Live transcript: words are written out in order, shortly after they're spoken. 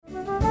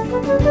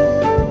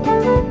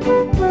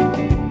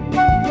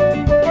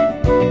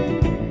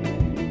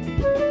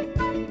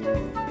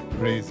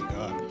Praise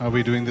God. How are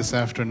we doing this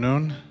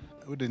afternoon?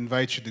 I would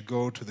invite you to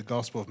go to the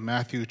Gospel of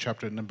Matthew,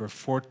 chapter number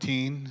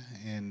 14,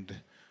 and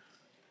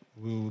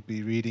we'll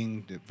be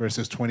reading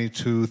verses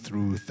 22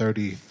 through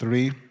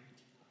 33.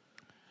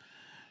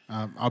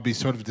 I'll be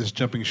sort of just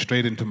jumping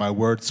straight into my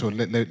word, so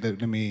let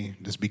me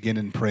just begin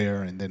in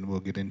prayer, and then we'll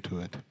get into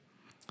it.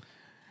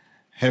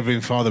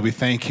 Heavenly Father, we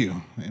thank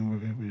you,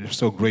 and we're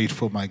so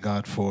grateful, my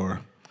God,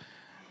 for,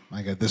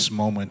 my God, this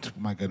moment.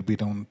 My God, we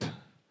don't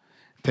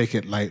take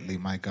it lightly,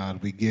 my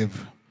God. We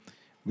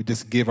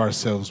just give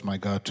ourselves, my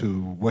God,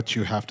 to what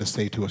you have to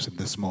say to us in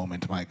this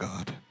moment, my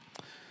God.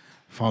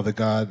 Father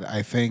God,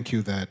 I thank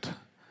you that,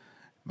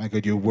 my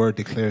God, your word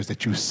declares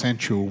that you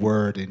sent your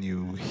word and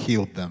you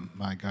healed them,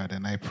 my God.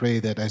 And I pray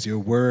that as your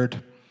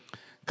word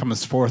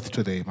comes forth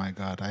today, my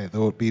God,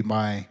 though it be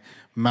my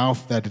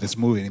mouth that it is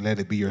moving, let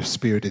it be your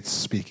spirit that's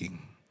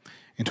speaking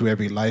into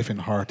every life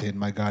and heart. And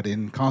my God,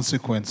 in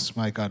consequence,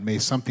 my God, may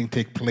something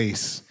take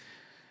place,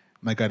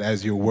 my God,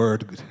 as your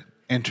word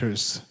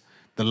enters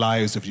the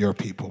lives of your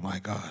people, my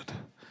God.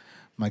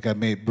 My God,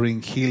 may it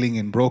bring healing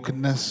in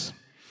brokenness.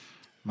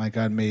 My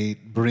God, may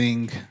it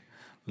bring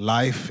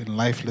life and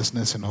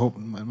lifelessness and hope.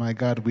 My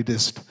God, we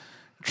just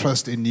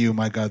trust in you,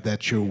 my God,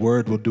 that your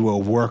word will do a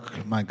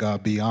work, my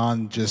God,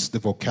 beyond just the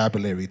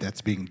vocabulary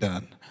that's being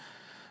done.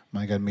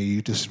 My God, may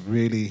you just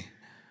really,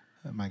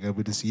 my God,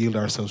 we just yield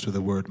ourselves to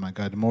the word, my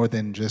God, more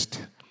than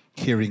just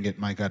hearing it,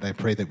 my God. I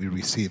pray that we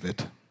receive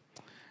it.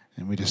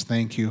 And we just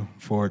thank you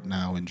for it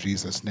now in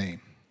Jesus'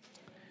 name.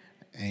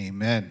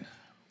 Amen.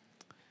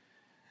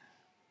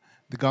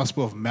 The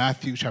Gospel of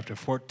Matthew, chapter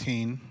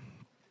 14,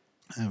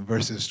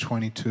 verses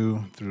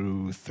 22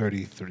 through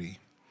 33.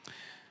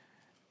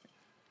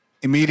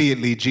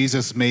 Immediately,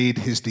 Jesus made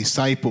his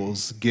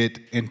disciples get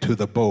into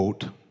the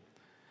boat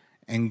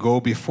and go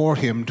before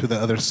him to the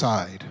other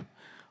side,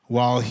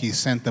 while he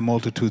sent the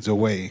multitudes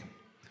away.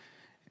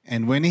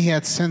 And when he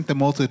had sent the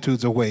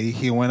multitudes away,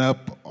 he went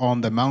up on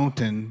the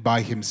mountain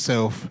by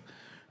himself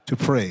to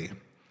pray.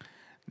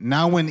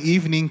 Now when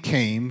evening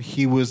came,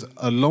 he was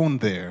alone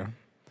there,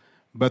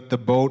 but the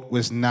boat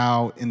was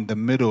now in the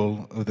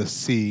middle of the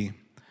sea,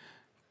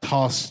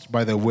 tossed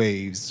by the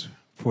waves,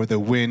 for the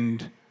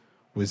wind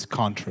was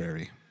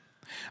contrary.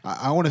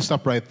 I want to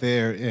stop right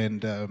there,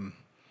 and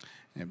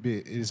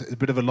it's a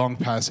bit of a long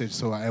passage,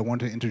 so I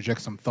want to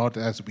interject some thought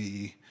as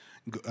we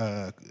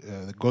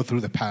go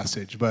through the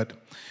passage. But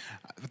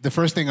the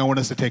first thing I want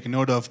us to take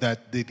note of,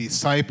 that the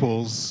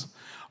disciples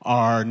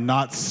are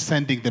not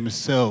sending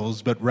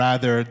themselves, but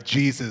rather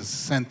Jesus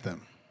sent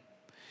them.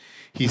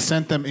 He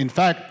sent them. In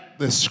fact,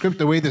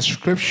 the way the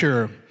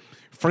scripture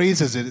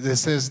phrases it, it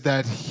says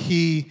that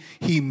he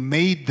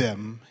made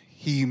them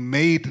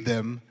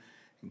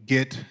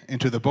get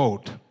into the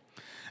boat.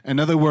 In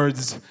other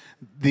words,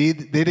 the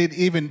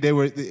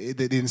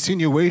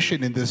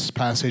insinuation in this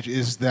passage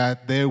is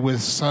that there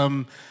was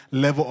some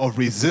level of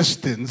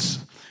resistance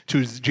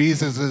to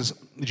Jesus'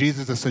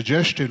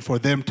 suggestion for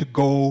them to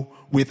go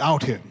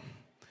without him.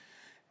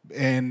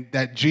 And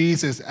that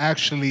Jesus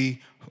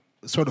actually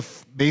sort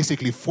of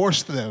basically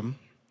forced them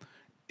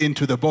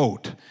into the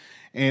boat.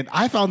 And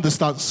I found this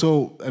thought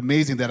so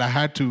amazing that I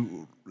had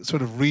to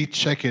sort of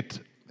recheck it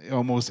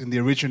almost in the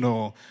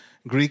original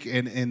Greek.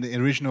 And in the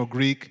original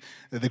Greek,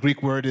 the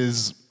Greek word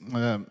is,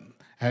 I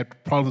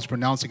had problems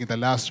pronouncing it the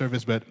last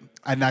service, but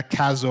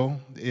anakazo.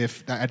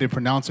 If I didn't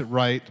pronounce it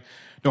right,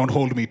 don't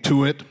hold me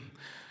to it.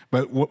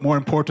 But more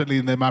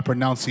importantly than my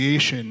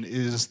pronunciation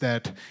is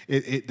that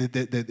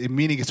the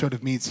meaning sort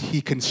of means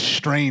he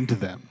constrained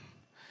them.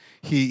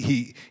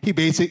 It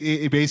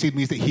basically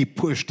means that he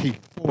pushed, he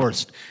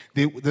forced.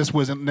 This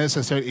wasn't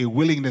necessarily a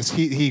willingness.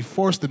 He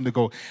forced them to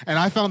go. And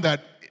I found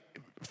that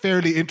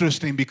fairly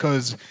interesting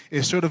because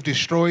it sort of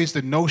destroys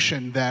the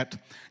notion that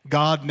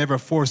God never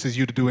forces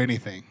you to do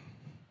anything.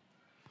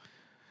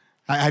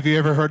 Have you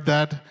ever heard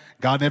that?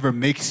 God never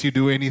makes you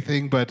do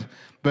anything, but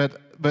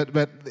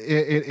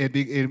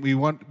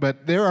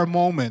there are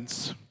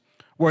moments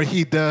where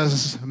he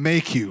does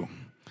make you.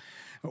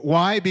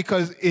 Why?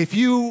 Because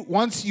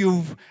once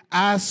you've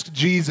asked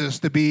Jesus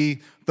to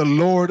be the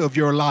Lord of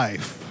your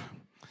life,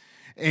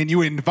 and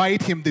you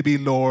invite him to be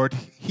Lord,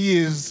 he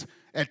is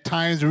at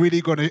times really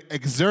going to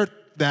exert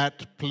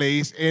that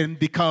place and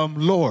become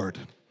Lord,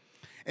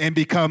 and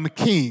become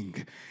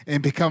King,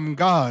 and become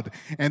God.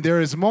 And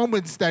there is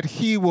moments that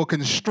he will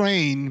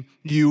constrain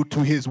you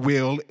to his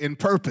will and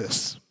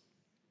purpose.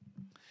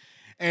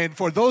 And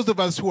for those of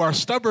us who are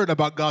stubborn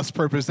about God's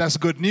purpose, that's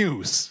good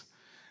news.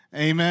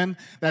 Amen.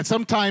 That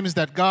sometimes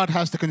that God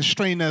has to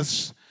constrain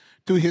us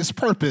to his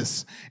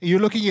purpose.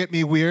 You're looking at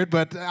me weird,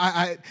 but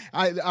I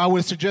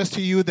would suggest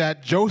to you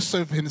that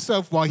Joseph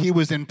himself, while he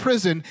was in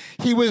prison,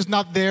 he was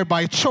not there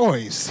by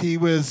choice. He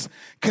was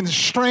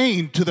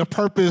constrained to the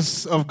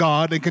purpose of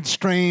God and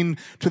constrained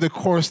to the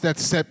course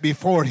that's set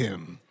before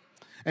him.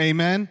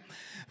 Amen.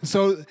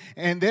 So,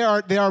 and there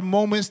are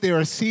moments, there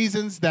are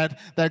seasons that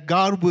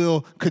God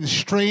will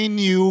constrain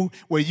you,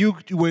 where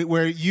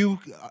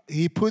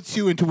He puts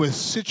you into a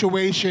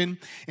situation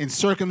and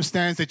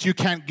circumstance that you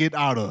can't get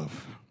out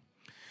of.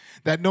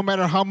 That no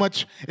matter how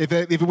much, if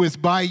it was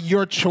by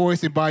your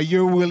choice and by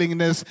your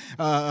willingness,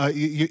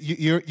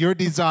 your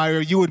desire,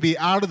 you would be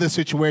out of the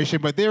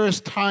situation. But there is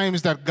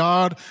times that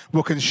God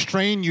will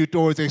constrain you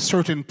towards a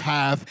certain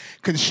path,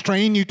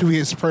 constrain you to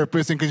His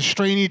purpose, and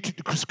constrain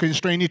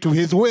you to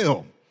His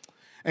will.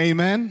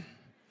 Amen.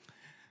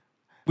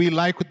 We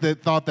like the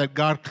thought that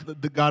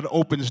God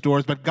opens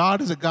doors, but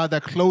God is a God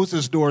that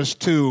closes doors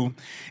too,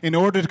 in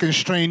order to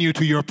constrain you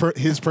to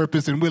His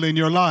purpose and will in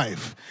your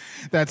life.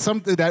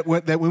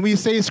 That when we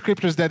say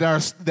scriptures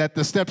that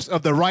the steps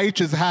of the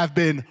righteous have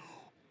been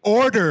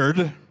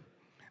ordered,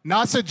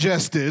 not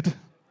suggested,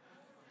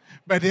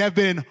 but they have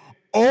been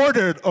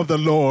ordered of the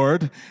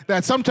Lord,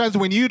 that sometimes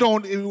when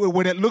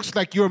it looks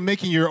like you're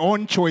making your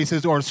own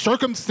choices or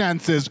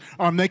circumstances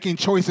are making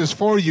choices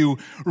for you,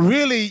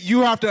 really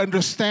you have to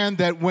understand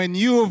that when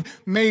you've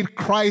made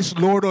Christ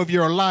Lord of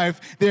your life,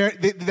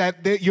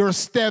 that your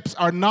steps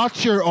are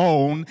not your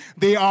own,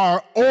 they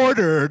are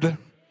ordered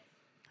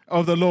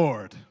of the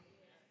Lord.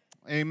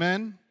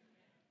 Amen?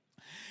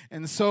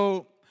 And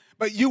so,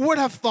 but you would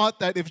have thought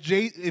that if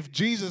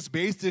Jesus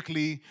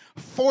basically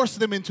forced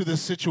them into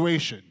this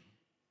situation,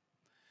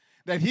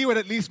 that He would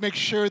at least make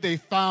sure they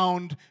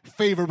found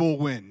favorable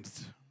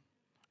winds,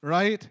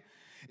 right?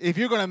 If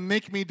you're going to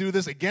make me do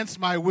this against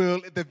my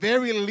will, at the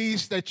very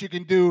least that you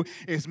can do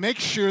is make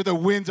sure the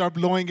winds are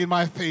blowing in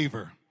my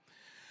favor.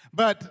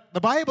 But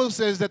the Bible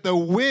says that the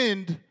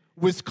wind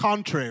was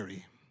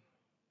contrary.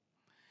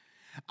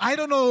 I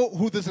don't know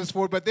who this is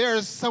for, but there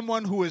is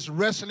someone who is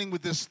wrestling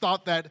with this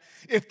thought that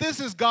if this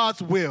is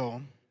God's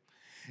will,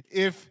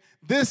 if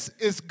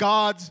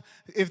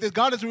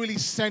God is really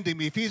sending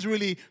me, if He's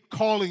really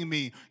calling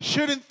me,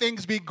 shouldn't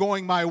things be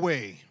going my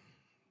way?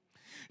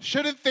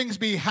 Shouldn't things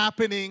be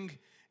happening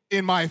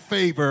in my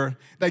favor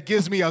that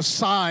gives me a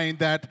sign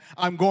that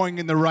I'm going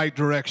in the right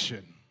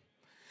direction?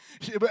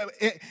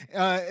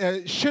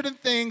 Shouldn't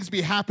things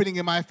be happening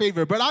in my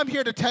favor? But I'm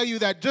here to tell you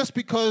that just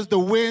because the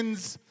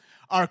winds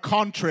are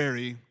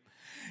contrary,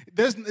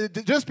 just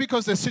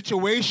because the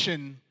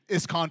situation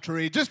is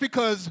contrary, just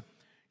because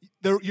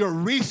your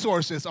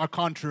resources are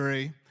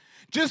contrary,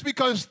 just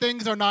because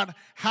things are not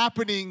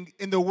happening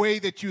in the way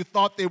that you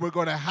thought they were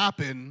going to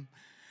happen,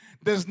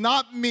 does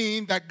not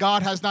mean that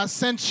God has not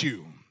sent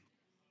you.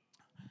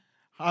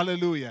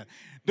 Hallelujah.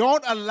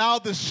 Don't allow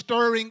the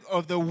stirring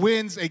of the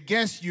winds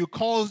against you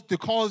to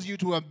cause you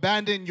to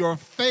abandon your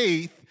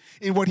faith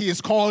in what He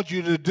has called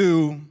you to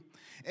do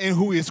and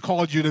who He has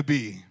called you to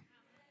be.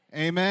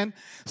 Amen.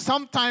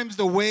 Sometimes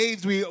the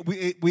waves, we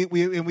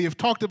have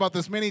talked about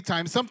this many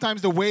times,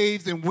 sometimes the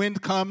waves and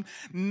wind come,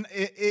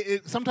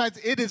 sometimes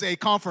it is a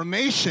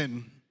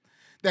confirmation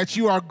that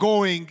you are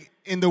going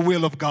in the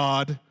will of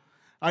God.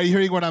 Are you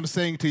hearing what I'm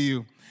saying to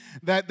you?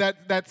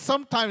 That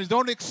sometimes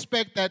don't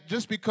expect that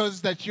just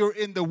because that you're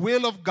in the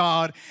will of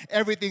God,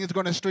 everything is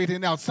going to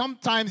straighten out.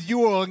 Sometimes you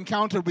will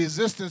encounter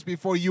resistance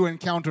before you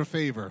encounter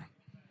favor.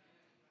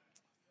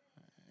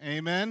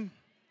 Amen.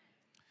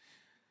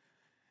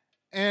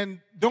 And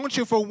don't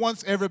you for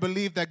once ever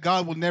believe that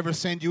God will never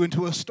send you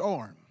into a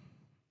storm.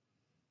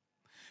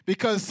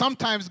 Because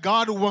sometimes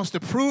God wants to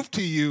prove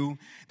to you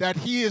that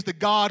He is the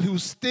God who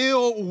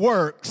still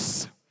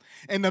works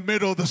in the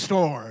middle of the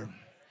storm.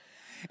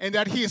 And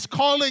that He is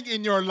calling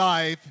in your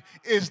life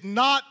is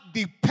not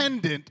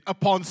dependent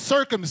upon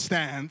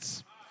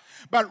circumstance,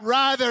 but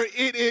rather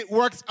it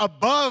works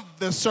above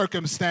the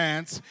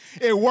circumstance.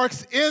 It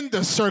works in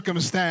the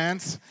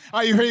circumstance.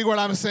 Are you hearing what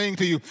I'm saying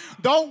to you?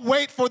 Don't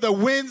wait for the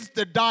winds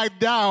to dive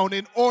down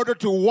in order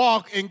to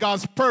walk in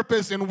God's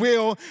purpose and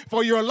will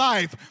for your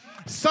life.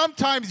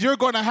 Sometimes you're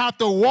going to have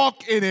to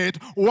walk in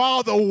it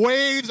while the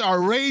waves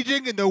are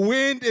raging and the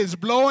wind is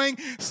blowing.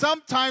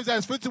 Sometimes,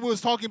 as Fitzy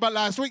was talking about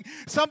last week,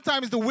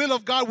 sometimes the will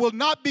of God will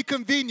not be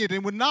convenient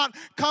and will not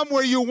come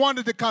where you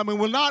wanted to come and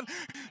will not.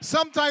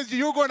 Sometimes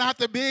you're going to have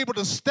to be able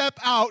to step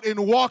out and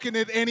walk in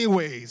it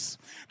anyways,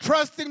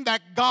 trusting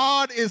that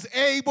God is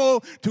able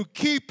to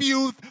keep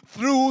you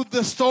through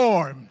the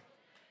storm.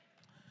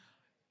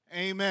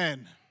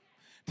 Amen.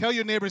 Tell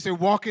your neighbor, say,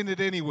 walk in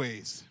it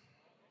anyways.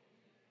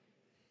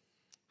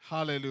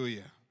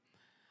 Hallelujah.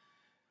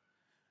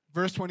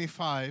 Verse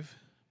 25.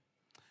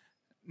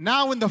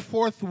 Now in the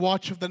fourth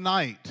watch of the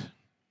night,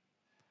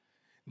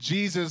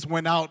 Jesus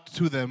went out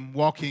to them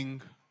walking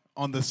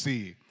on the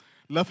sea.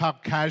 Love how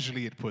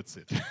casually it puts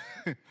it.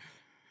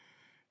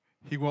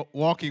 He was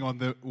walking on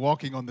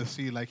the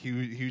sea like he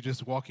was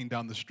just walking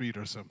down the street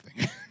or something.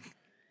 In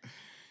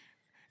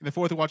the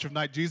fourth watch of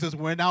night, Jesus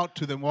went out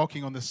to them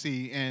walking on the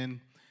sea,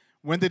 and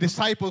when the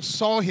disciples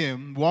saw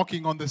Him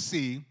walking on the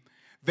sea,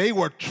 they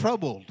were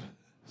troubled,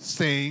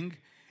 saying,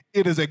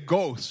 "It is a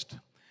ghost,"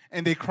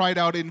 and they cried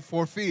out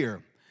for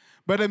fear.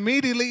 But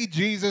immediately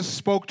Jesus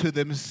spoke to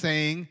them,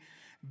 saying,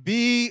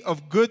 "Be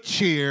of good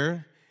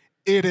cheer,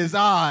 it is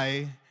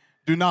I,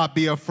 do not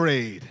be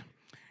afraid."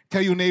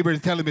 Tell your neighbor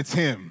and tell him it's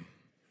him.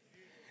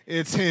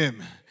 It's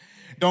him.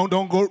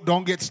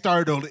 Don't get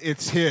startled.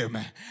 It's him.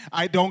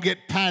 I don't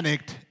get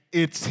panicked.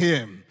 It's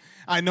him.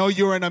 I know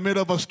you're in the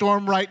middle of a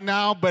storm right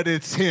now, but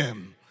it's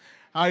him.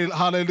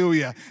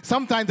 Hallelujah.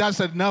 Sometimes that's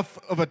enough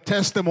of a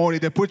testimony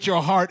to put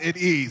your heart at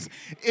ease.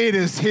 It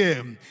is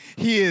him.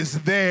 He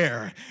is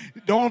there.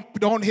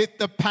 Don't hit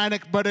the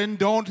panic button.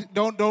 Don't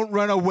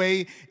run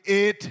away.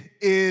 It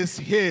is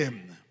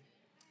him.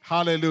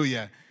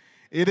 Hallelujah.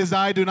 It is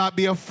I, do not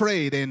be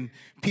afraid. And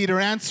Peter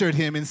answered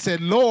him and said,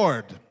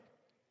 Lord,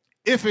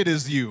 if it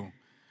is you.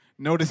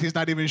 Notice he's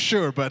not even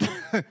sure, but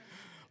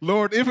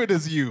Lord, if it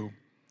is you,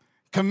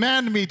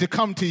 command me to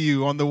come to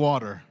you on the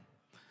water.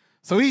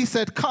 So he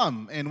said,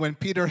 come. And when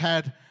Peter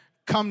had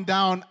come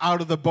down out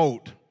of the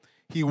boat,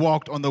 he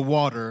walked on the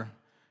water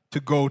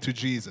to go to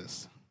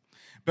Jesus.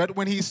 But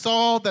when he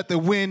saw that the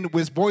wind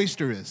was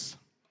boisterous,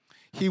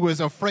 he was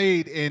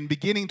afraid, and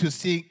beginning to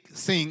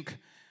sink,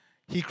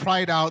 he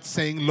cried out,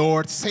 saying,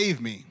 Lord,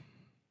 save me.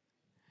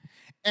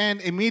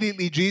 And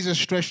immediately Jesus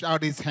stretched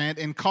out his hand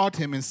and caught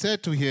him and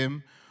said to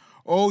him,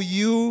 O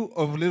you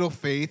of little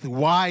faith,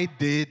 why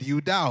did you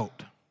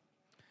doubt?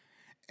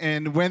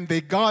 And when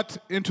they got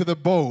into the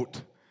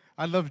boat,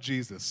 I love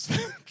Jesus.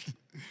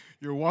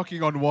 You're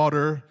walking on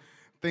water,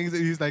 things that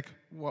he's like,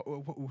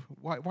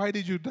 why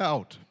did you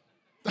doubt?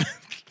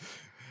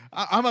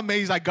 I'm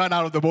amazed I got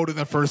out of the boat in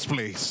the first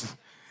place.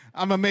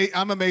 I'm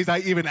amazed I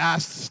even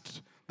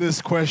asked this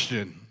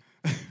question.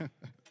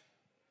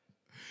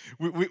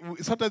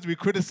 Sometimes we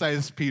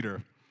criticize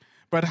Peter,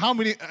 but how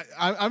many,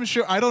 I'm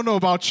sure, I don't know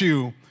about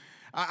you,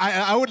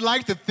 I would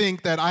like to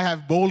think that I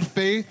have bold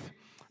faith,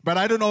 but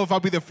I don't know if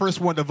I'll be the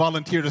first one to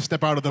volunteer to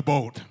step out of the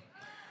boat.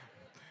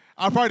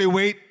 I'll probably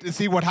wait to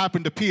see what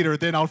happened to Peter,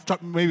 then I'll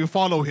maybe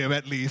follow him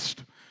at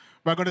least.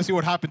 But I'm going to see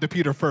what happened to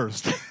Peter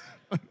first.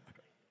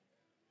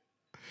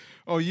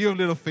 Oh, you of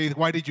little faith,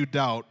 why did you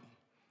doubt?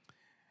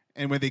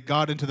 And when they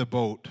got into the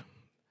boat,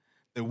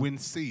 the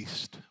wind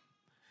ceased.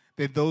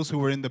 Then those who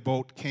were in the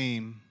boat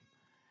came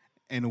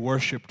and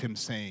worshiped him,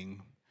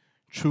 saying,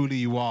 truly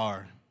you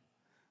are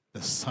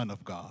the Son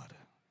of God.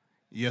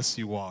 Yes,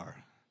 you are.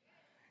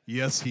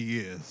 Yes, he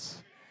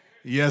is.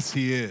 Yes,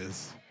 he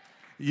is.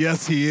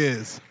 Yes, he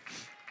is.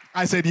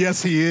 I said,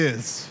 yes, he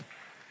is.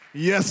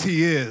 Yes,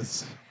 he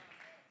is.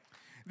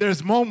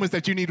 There's moments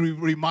that you need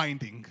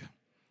reminding,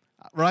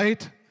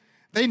 right?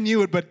 They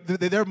knew it, but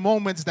there are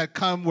moments that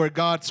come where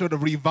God sort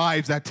of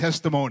revives that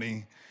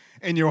testimony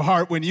in your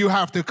heart when you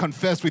have to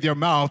confess with your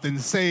mouth and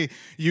say,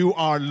 you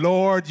are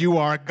Lord, you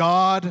are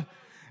God.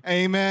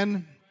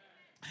 Amen.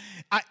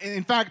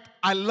 In fact,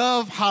 I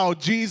love how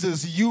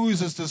Jesus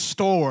uses the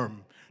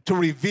storm to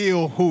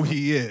reveal who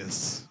he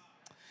is.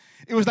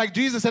 It was like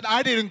Jesus said,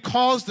 I didn't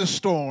cause the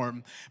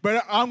storm,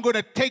 but I'm going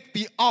to take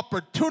the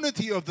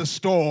opportunity of the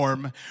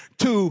storm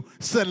to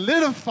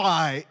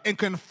solidify and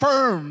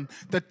confirm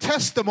the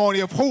testimony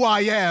of who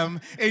I am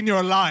in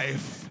your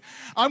life.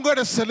 I'm going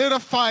to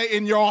solidify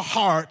in your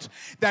heart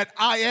that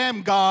I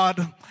am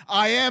God,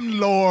 I am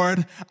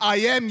Lord, I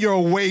am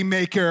your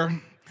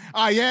waymaker,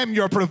 I am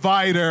your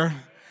provider,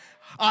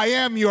 I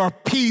am your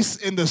peace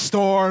in the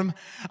storm.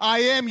 I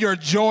am your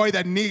joy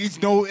that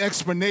needs no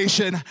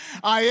explanation.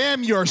 I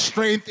am your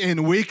strength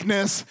in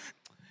weakness.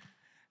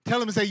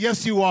 Tell him and say,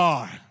 yes, you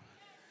are.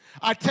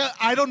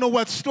 I don't know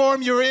what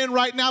storm you're in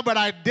right now, but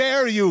I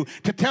dare you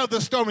to tell the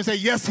storm and say,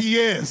 yes, he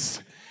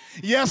is.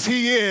 Yes,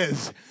 he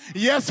is.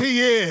 Yes, he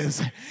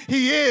is.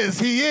 He is.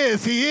 He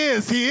is. He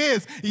is. He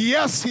is.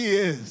 Yes, he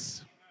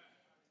is.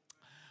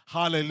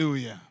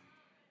 Hallelujah.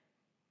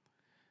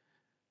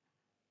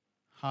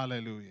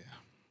 Hallelujah.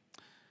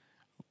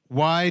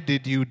 Why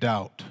did you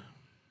doubt?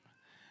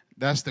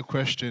 That's the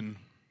question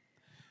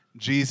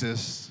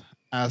Jesus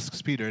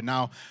asks Peter.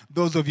 Now,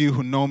 those of you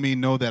who know me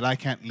know that I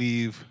can't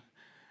leave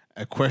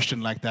a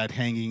question like that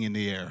hanging in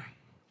the air.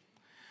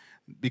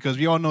 Because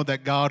we all know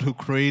that God, who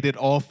created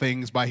all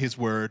things by his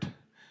word,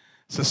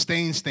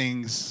 sustains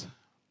things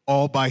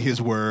all by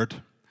his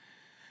word,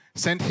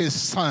 sent his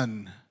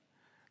Son,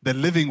 the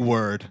living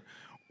word.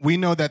 We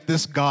know that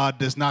this God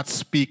does not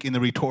speak in the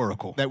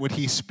rhetorical. That when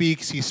he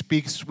speaks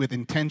with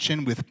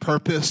intention, with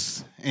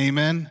purpose.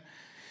 Amen.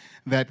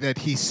 That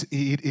he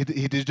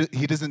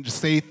doesn't just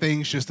say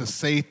things just to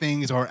say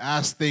things or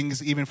ask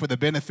things even for the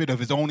benefit of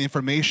his own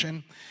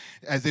information,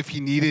 as if he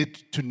needed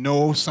to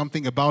know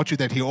something about you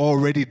that he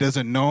already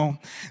doesn't know.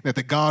 That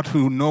the God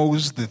who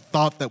knows the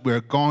thought that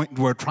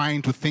we're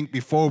trying to think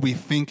before we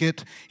think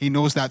it, he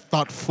knows that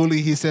thought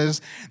fully, he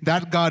says.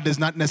 That God does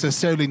not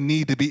necessarily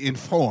need to be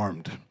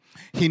informed.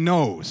 He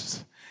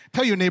knows.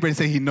 Tell your neighbor and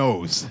say he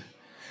knows.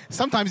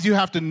 Sometimes you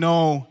have to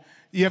know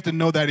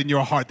that in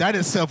your heart. That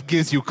itself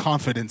gives you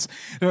confidence.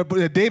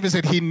 David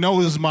said, he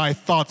knows my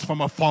thoughts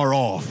from afar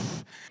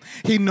off.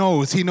 He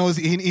knows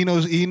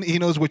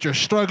what you're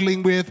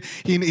struggling with.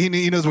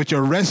 He knows what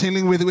you're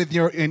wrestling with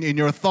in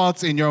your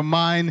thoughts, in your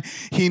mind.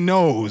 He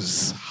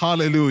knows.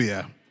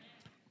 Hallelujah.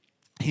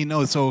 He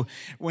knows. So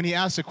when he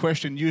asks a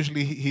question,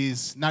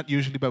 not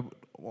usually, but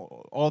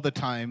all the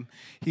time,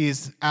 he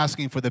is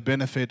asking for the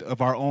benefit of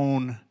our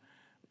own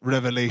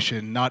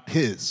revelation, not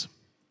his.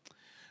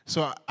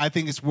 So I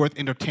think it's worth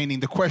entertaining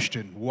the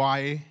question,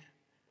 why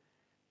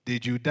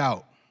did you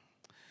doubt?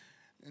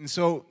 And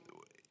so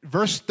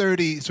verse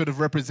 30 sort of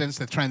represents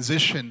the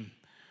transition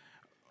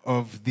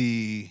of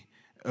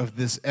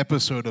this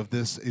episode, of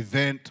this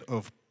event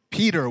of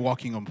Peter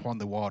walking upon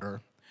the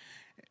water.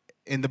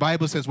 And the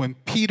Bible says when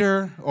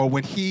Peter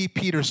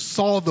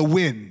saw the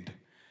wind,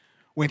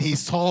 when he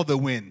saw the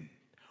wind,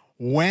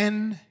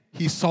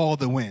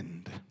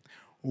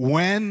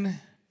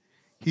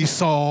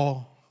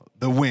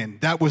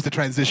 that was the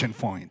transition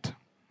point.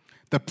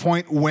 The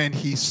point when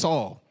he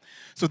saw.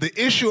 So the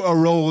issue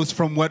arose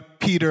from what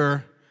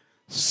Peter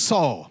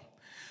saw.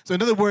 So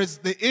in other words,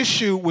 the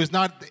issue was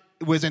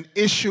an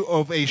issue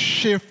of a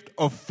shift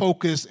of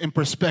focus and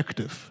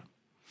perspective.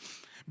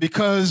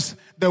 Because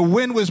the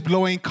wind was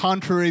blowing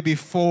contrary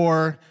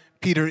before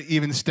Peter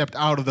even stepped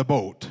out of the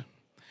boat.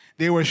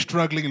 They were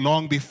struggling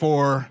long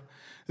before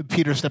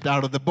Peter stepped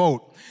out of the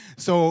boat.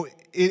 So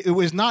it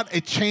was not a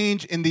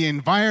change in the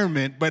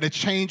environment, but a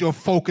change of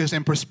focus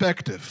and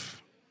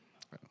perspective.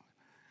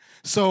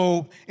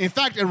 So, in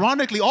fact,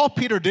 ironically, all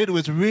Peter did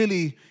was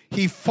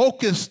he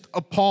focused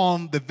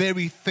upon the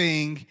very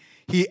thing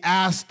he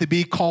asked to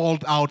be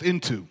called out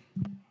into.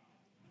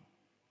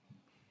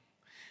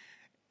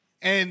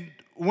 And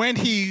when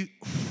he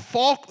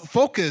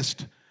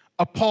focused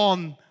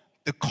upon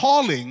the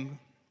calling,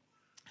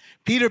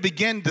 Peter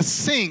began to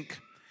sink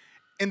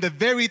in the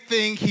very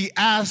thing he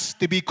asked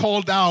to be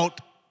called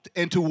out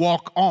and to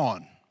walk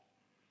on.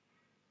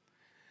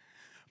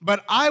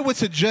 But I would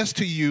suggest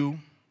to you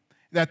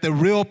that the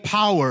real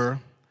power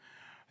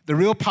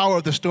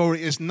of the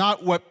story is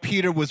not what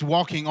Peter was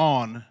walking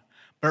on,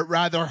 but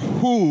rather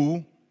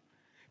who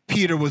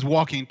Peter was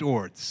walking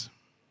towards.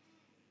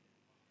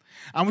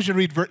 I want you to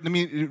read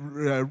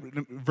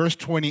verse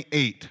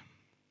 28.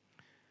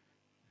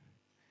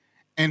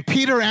 And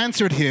Peter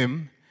answered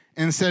him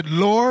and said,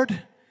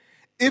 Lord,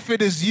 if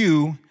it is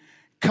you,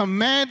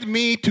 command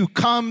me to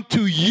come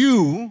to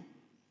you,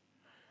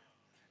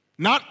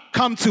 not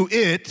come to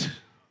it,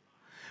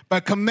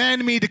 but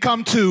command me to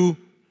come to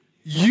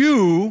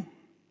you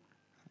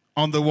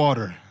on the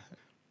water.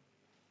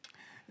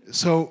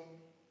 So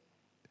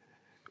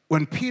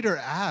when Peter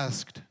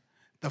asked,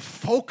 the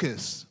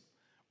focus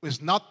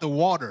was not the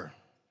water.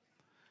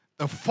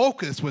 The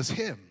focus was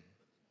him.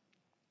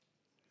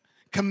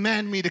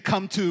 Command me to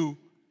come to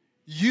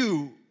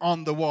you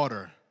on the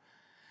water.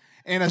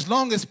 And as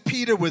long as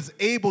Peter was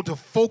able to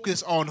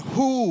focus on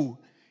who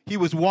he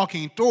was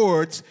walking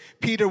towards,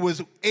 Peter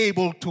was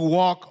able to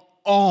walk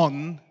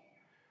on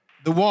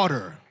the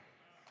water.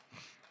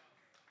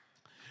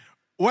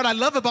 What I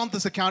love about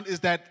this account is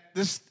that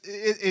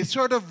it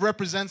sort of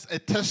represents a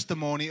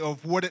testimony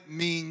of what it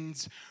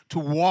means to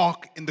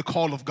walk in the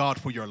call of God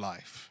for your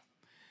life.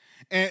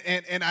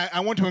 And I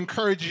want to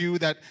encourage you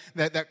that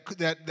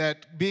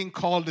being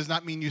called does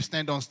not mean you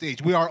stand on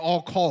stage. We are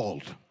all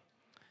called.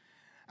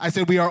 I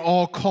said we are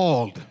all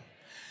called.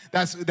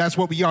 That's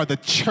what we are, the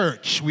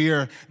church. We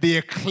are the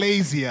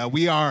ecclesia.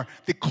 We are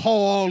the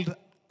called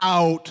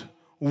out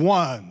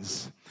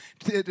ones.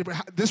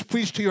 Just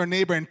preach to your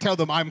neighbor and tell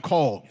them, I'm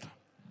called.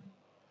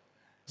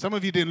 Some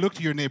of you didn't look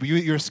to your neighbor.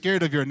 You're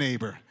scared of your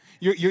neighbor.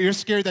 You're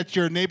scared that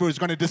your neighbor is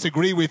going to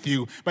disagree with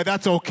you, but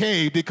that's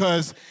okay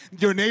because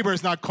your neighbor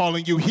is not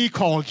calling you. He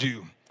called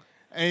you.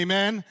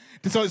 Amen?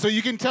 So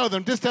you can tell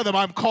them, just tell them,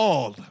 I'm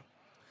called.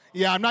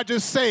 Yeah, I'm not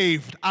just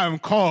saved, I'm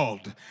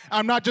called.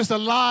 I'm not just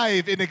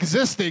alive and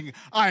existing,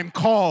 I'm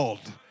called.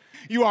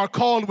 You are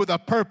called with a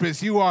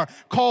purpose. You are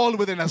called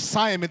with an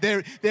assignment.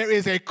 There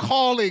is a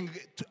calling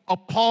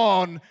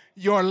upon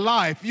your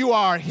life. You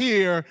are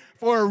here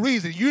for a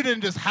reason. You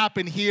didn't just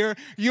happen here.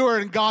 You are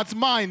in God's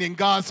mind, in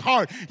God's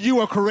heart. You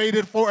were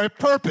created for a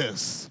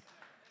purpose.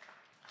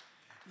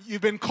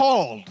 You've been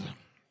called.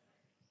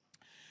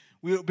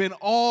 We've been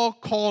all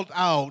called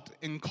out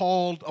and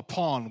called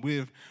upon.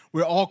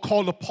 We're all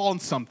called upon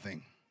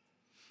something.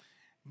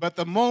 But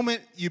the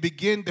moment you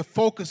begin to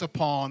focus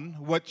upon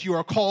what you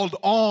are called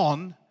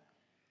on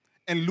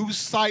and lose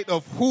sight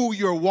of who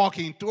you're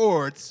walking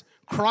towards,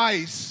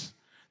 Christ,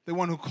 the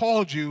one who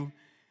called you,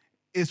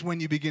 is when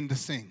you begin to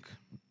sink.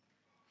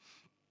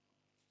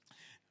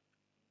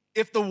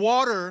 If the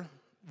water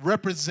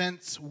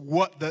represents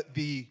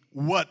the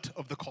what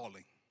of the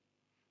calling,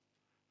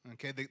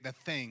 okay, the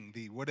thing,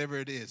 the whatever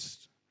it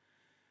is.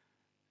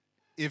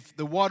 If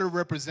the water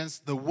represents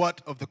the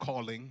what of the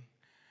calling,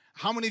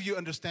 how many of you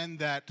understand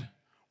that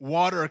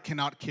water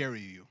cannot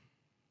carry you?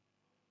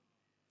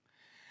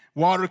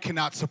 Water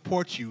cannot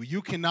support you.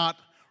 You cannot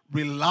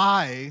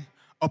rely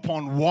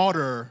upon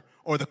water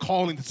or the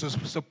calling to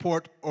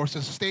support or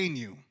sustain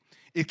you.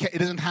 It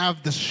doesn't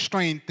have the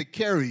strength to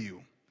carry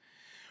you.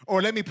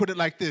 Or let me put it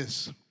like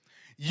this.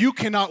 You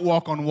cannot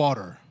walk on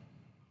water.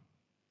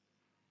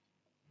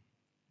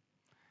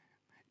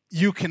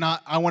 You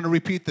cannot, I want to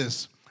repeat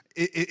this.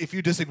 If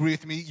you disagree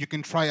with me, you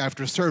can try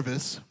after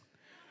service.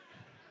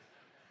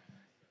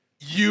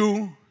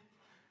 You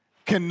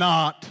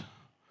cannot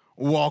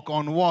walk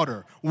on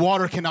water.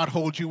 Water cannot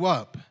hold you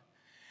up.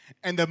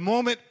 And the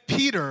moment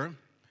Peter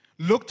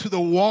looked to the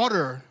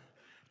water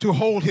to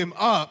hold him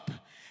up,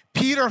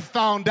 Peter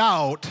found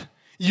out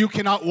you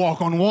cannot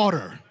walk on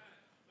water.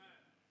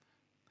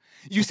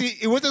 You see,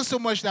 it wasn't so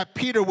much that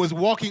Peter was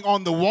walking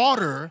on the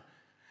water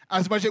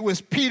as much as it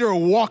was Peter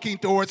walking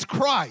towards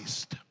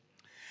Christ.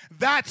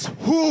 That's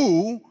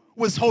who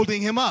was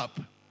holding him up.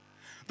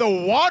 The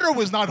water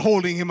was not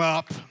holding him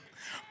up.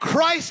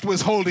 Christ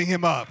was holding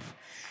him up.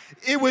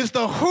 It was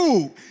the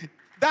who.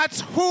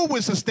 That's who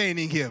was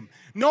sustaining him.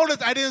 Notice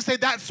I didn't say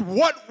that's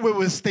what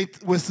was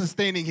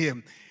sustaining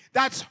him.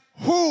 That's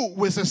who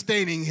was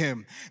sustaining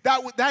him.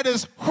 That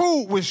is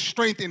who was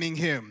strengthening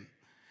him.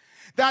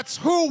 That's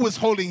who was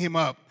holding him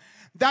up.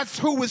 That's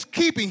who was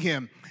keeping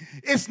him.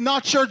 It's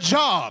not your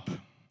job.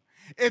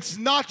 It's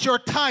not your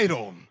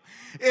title.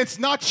 It's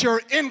not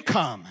your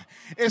income.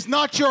 It's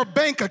not your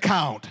bank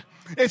account.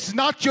 It's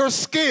not your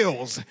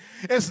skills.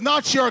 It's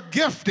not your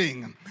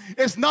gifting.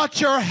 It's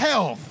not your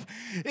health.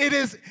 It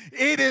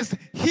is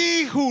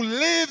he who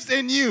lives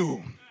in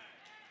you.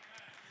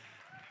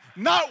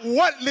 Not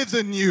what lives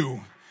in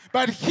you,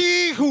 but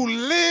he who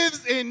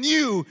lives in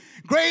you.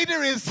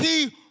 Greater is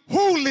he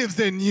who lives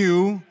in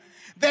you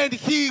than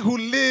he who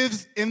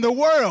lives in the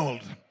world.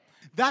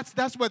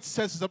 That's what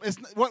sets us up. It's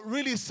what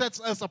really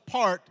sets us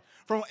apart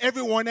from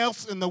everyone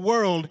else in the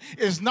world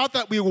is not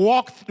that we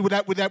walk through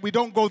that we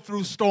don't go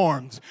through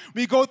storms.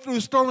 We go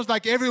through storms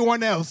like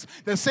everyone else.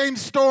 The same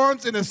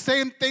storms and the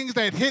same things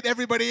that hit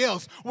everybody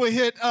else will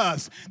hit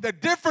us. The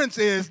difference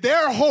is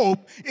their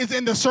hope is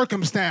in the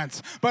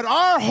circumstance, but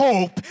our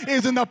hope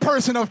is in the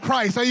person of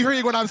Christ. Are you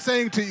hearing what I'm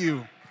saying to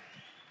you?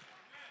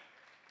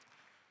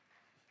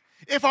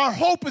 If our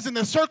hope is in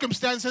the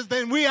circumstances,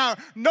 then we are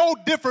no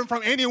different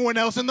from anyone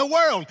else in the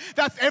world.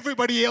 That's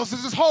everybody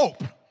else's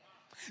hope.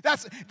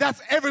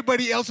 That's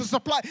everybody else's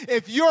supply.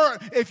 If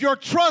your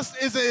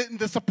trust is in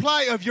the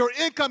supply of your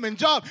income and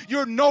job,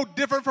 you're no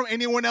different from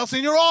anyone else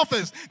in your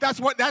office.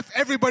 That's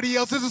everybody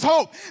else's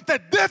hope.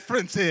 The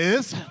difference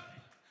is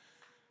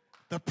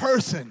the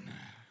person.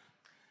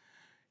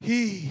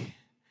 He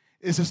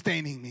is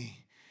sustaining me.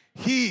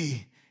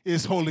 He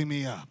is holding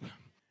me up.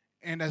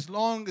 And as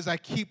long as I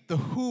keep the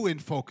who in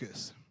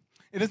focus,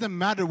 it doesn't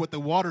matter what the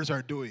waters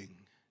are doing,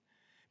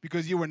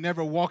 because you were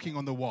never walking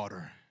on the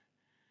water.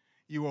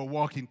 You are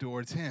walking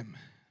towards him.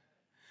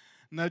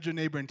 Nudge your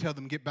neighbor and tell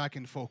them, get back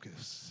in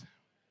focus.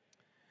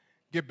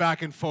 Get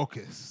back in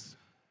focus.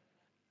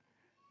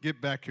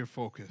 Get back your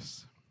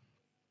focus.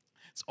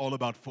 It's all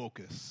about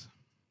focus.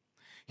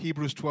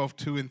 Hebrews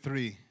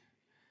 12:2-3.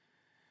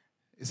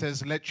 It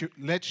says,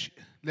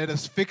 let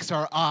us fix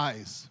our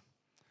eyes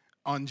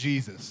on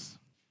Jesus,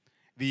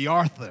 the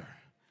author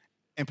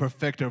and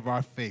perfecter of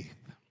our faith,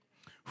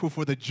 who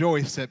for the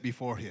joy set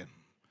before him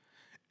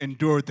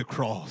endured the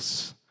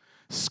cross,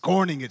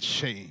 scorning its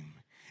shame,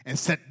 and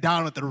sat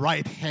down at the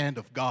right hand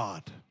of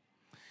God.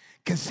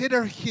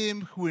 Consider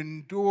him who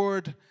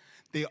endured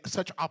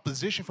such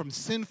opposition from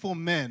sinful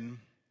men,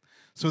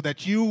 so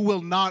that you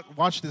will not,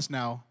 watch this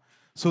now,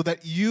 so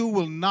that you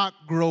will not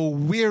grow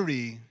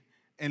weary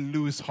and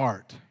lose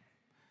heart.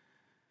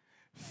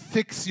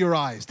 Fix your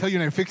eyes. Tell your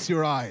neighbor, fix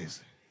your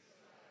eyes.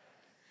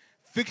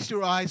 Fix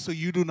your eyes so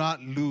you do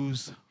not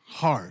lose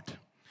heart.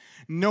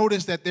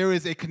 Notice that there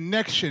is a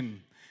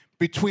connection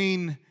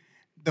between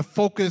the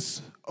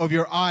focus of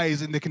your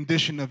eyes and the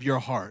condition of your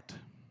heart.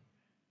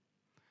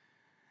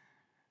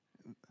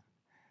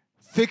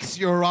 Fix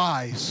your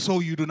eyes so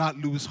you do not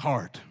lose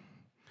heart.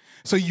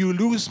 So you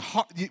lose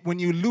heart. When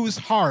you lose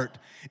heart,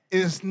 it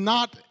is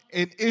not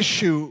an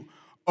issue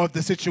of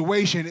the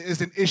situation, it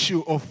is an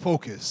issue of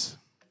focus.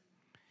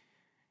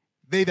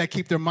 They that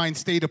keep their mind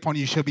stayed upon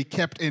you shall be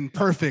kept in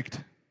perfect.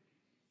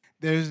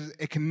 There's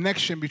a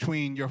connection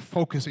between your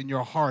focus and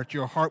your heart.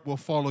 Your heart will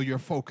follow your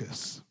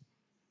focus.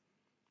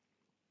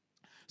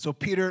 So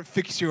Peter,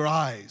 fix your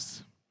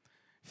eyes.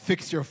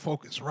 Fix your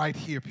focus right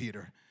here,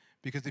 Peter.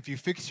 Because if you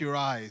fix your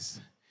eyes,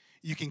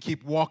 you can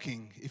keep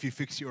walking if you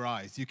fix your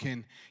eyes. You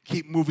can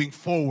keep moving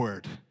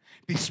forward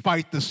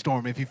despite the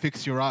storm if you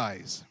fix your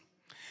eyes.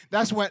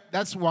 That's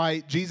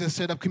why Jesus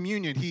set up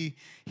communion. He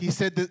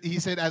said,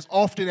 as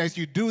often as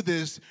you do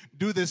this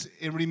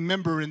in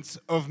remembrance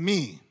of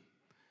me.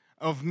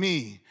 Of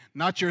me,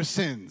 not your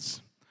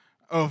sins.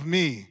 Of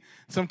me.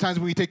 Sometimes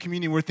when we take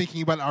communion, we're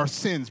thinking about our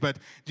sins, but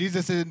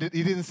Jesus said,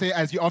 he didn't say,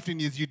 as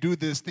often as you do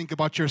this, think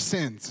about your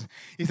sins.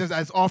 He says,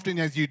 as often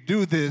as you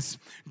do this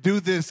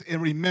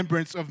in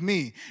remembrance of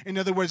me. In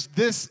other words,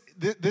 this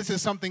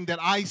is something that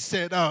I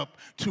set up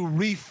to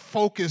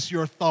refocus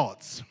your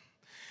thoughts.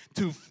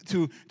 To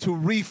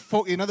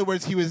refocus. In other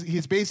words,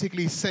 he's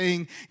basically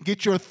saying,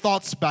 get your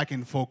thoughts back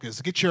in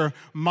focus. Get your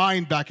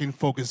mind back in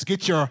focus.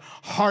 Get your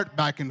heart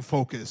back in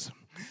focus.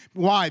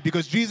 Why?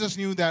 Because Jesus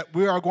knew that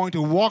we are going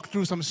to walk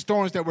through some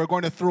storms that we're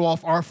going to throw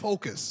off our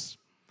focus.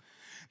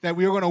 That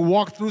we are going to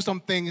walk through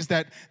some things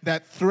that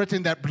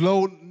threaten, that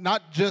blow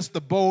not just the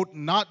boat,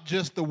 not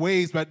just the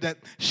waves, but that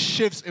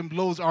shifts and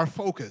blows our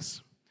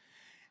focus.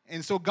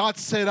 And so God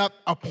set up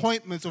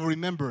appointments of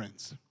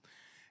remembrance.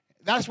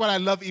 That's what I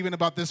love even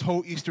about this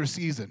whole Easter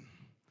season,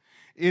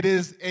 It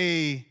is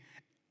an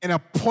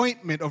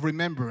appointment of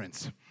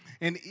remembrance.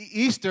 And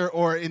Easter,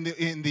 or in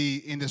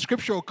the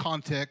scriptural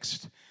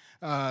context,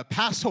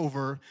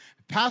 Passover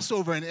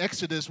in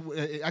Exodus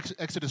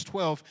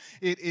 12,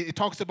 it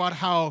talks about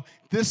how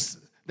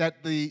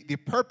that the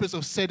purpose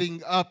of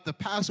setting up the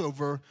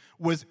Passover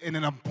was in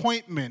an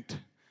appointment.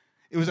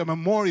 It was a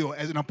memorial,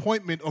 as an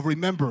appointment of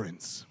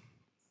remembrance,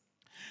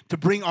 to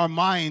bring our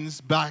minds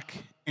back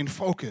in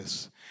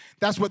focus.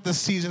 That's what this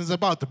season is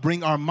about, to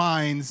bring our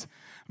minds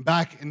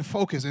back in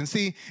focus. And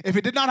see, if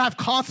it did not have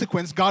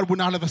consequence, God would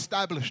not have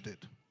established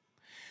it.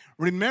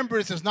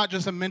 Remembrance is not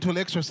just a mental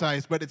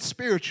exercise, but it's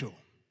spiritual.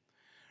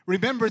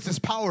 Remembrance is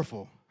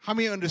powerful. How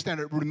many understand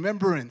that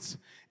remembrance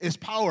is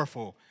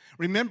powerful?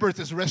 Remembrance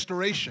is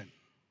restoration.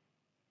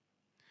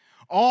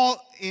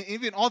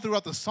 Even all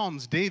throughout the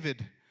Psalms,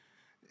 David,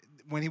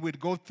 when he would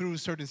go through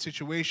certain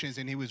situations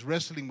and he was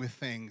wrestling with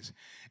things,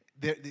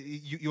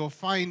 you'll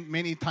find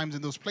many times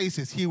in those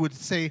places he would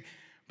say,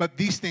 but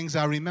these things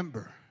I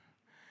remember.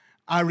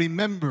 I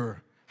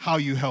remember how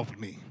you helped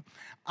me.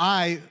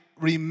 I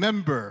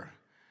remember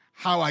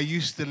how I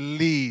used to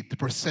lead the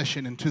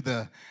procession into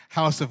the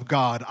house of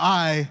God.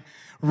 I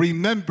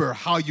remember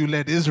how you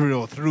led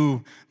Israel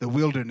through the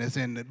wilderness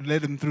and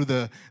led them through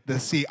the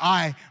sea.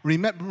 I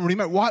remember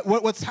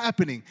what's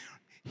happening.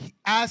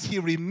 As he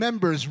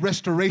remembers,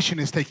 restoration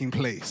is taking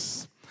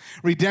place.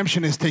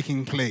 Redemption is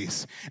taking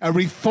place. A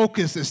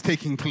refocus is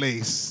taking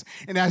place.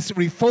 And as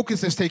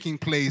refocus is taking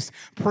place,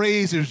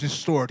 praise is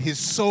restored. His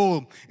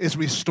soul is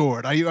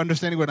restored. Are you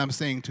understanding what I'm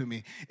saying to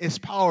me? It's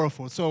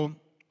powerful. So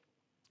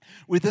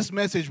with this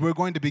message, we're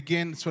going to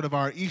begin sort of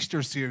our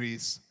Easter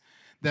series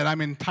that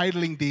I'm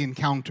entitling The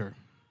Encounter.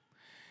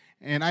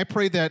 And I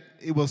pray that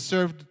it will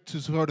serve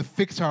to sort of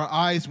fix our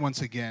eyes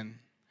once again.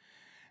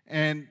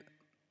 And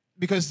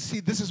because, see,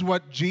 this is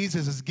what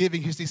Jesus is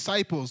giving his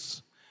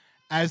disciples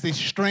as they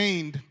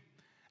strained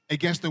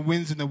against the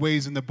winds and the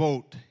waves in the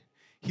boat.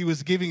 He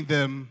was giving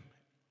them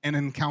an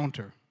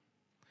encounter.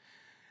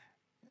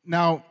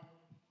 Now,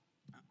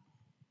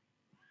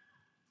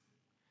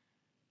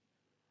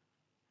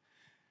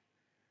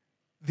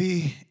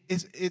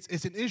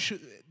 it's an issue.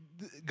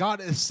 God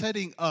is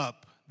setting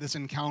up this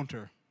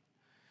encounter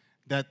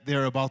that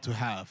they're about to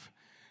have.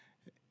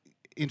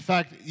 In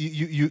fact,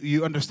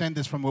 you understand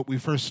this from what we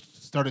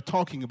first started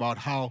talking about,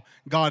 how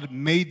God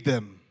made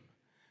them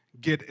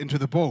get into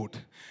the boat.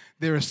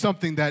 There is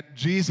something that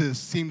Jesus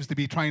seems to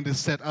be trying to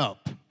set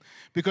up,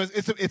 because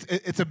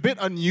it's a bit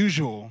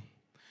unusual,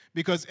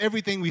 because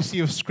everything we see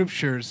of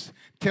scriptures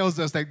tells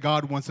us that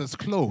God wants us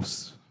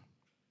close,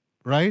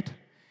 right?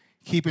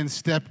 Keep in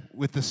step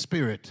with the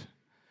Spirit.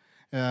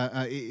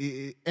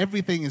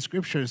 Everything in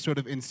Scripture sort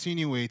of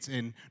insinuates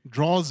and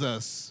draws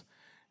us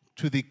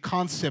to the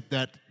concept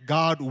that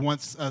God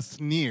wants us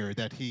near,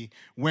 that he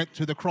went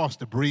to the cross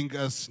to bring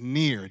us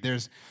near.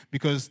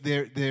 Because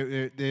there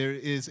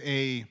is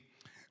a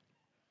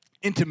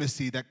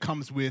intimacy that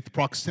comes with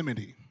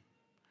proximity,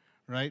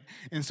 right?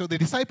 And so the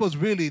disciples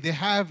really, they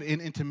have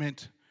an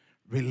intimate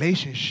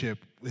relationship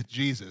with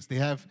Jesus. They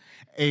have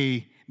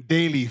a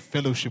daily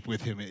fellowship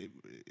with him,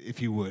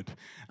 if you would.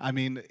 I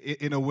mean,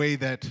 in a way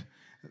that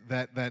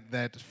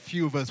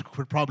few of us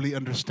could probably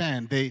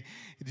understand. They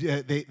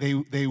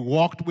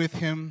walked with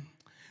him,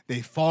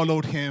 they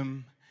followed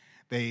him,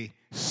 they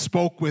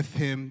spoke with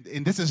him,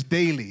 and this is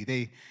daily.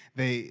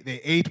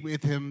 They ate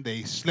with him,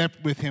 they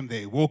slept with him,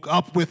 they woke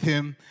up with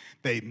him,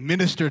 they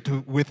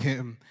ministered with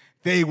him.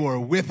 They were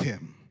with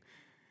him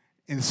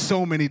in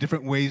so many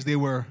different ways. They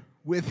were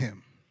with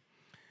him,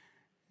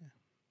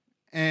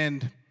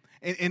 and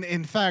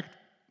in fact,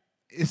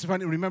 it's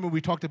funny. Remember,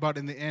 we talked about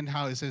in the end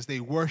how it says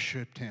they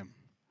worshipped him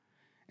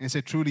and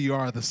said, truly you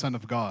are the Son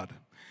of God.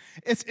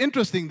 It's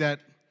interesting that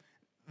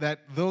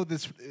though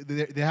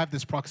they have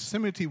this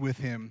proximity with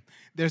him,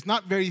 there's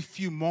not very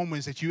few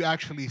moments that you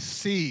actually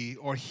see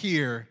or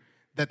hear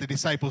that the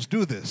disciples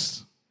do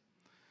this.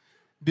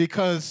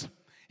 Because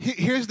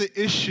here's the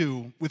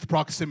issue with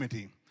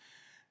proximity.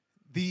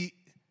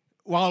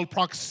 While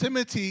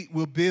proximity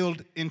will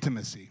build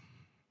intimacy,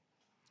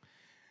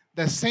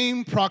 the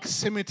same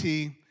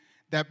proximity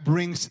that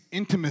brings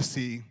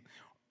intimacy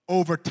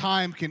over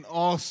time can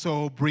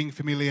also bring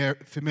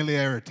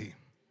familiarity.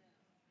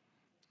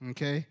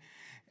 Okay?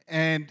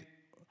 And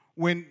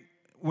when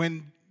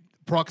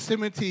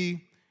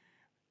proximity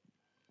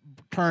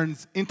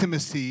turns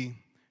intimacy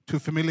to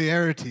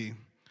familiarity,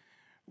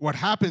 what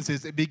happens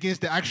is it begins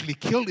to actually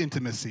kill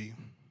intimacy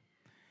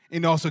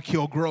and also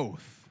kill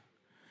growth.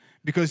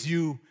 Because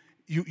you've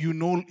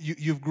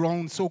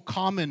grown so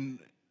common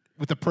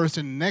with the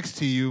person next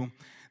to you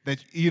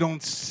that you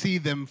don't see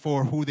them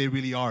for who they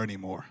really are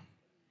anymore.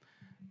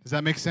 Does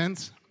that make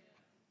sense?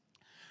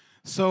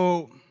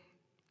 So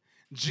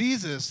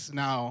Jesus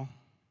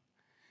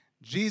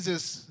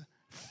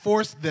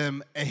forced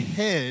them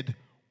ahead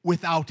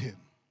without him.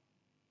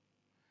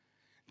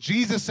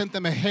 Jesus sent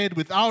them ahead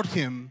without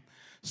him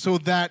so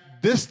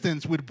that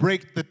distance would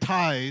break the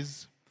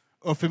ties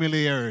of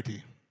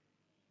familiarity.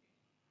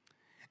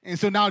 And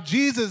so now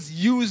Jesus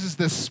uses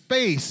the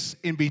space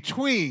in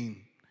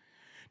between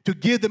to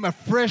give them a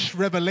fresh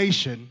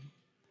revelation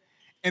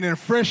and a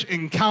fresh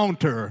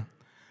encounter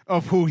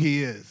of who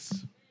he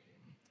is.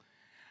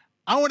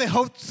 I want to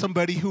help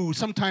somebody who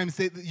sometimes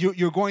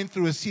you're going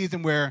through a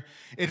season where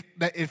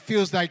it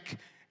feels like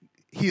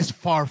he is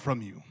far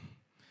from you,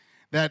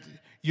 that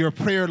your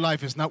prayer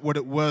life is not what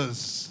it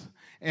was,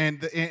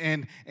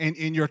 and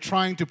you're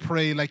trying to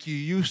pray like you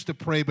used to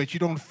pray, but you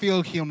don't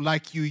feel him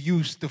like you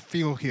used to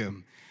feel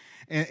him.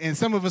 And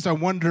some of us are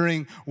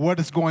wondering what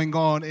is going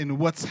on and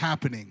what's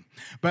happening.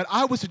 But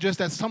I would suggest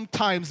that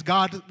sometimes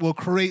God will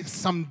create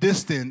some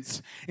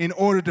distance in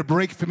order to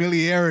break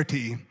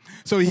familiarity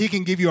so he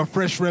can give you a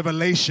fresh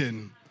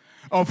revelation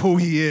of who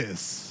he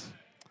is.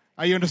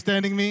 Are you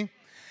understanding me?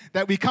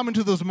 That we come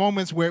into those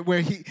moments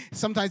where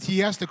sometimes he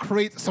has to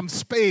create some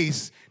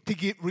space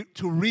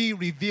to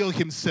re-reveal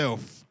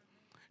himself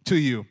to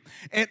you.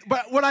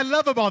 But what I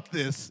love about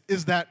this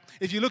is that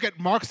if you look at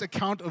Mark's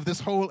account of this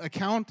whole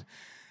account,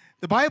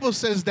 the Bible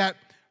says that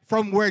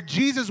from where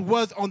Jesus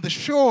was on the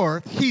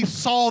shore, he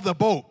saw the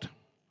boat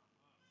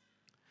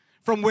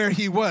from where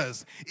he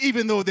was,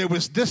 even though there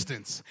was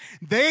distance.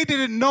 They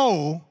didn't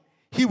know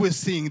he was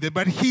seeing them,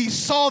 but he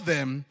saw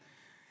them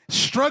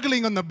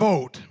struggling on the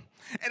boat.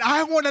 And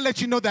I want to let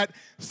you know that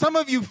some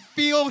of you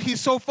feel he's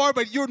so far,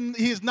 but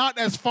he's not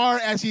as far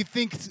as you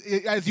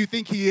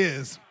think he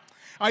is.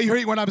 Are you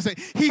hearing what I'm saying?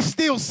 He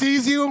still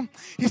sees you.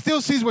 He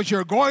still sees what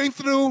you're going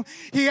through.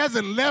 He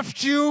hasn't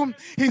left you.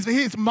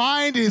 His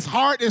mind, his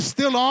heart is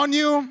still on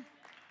you.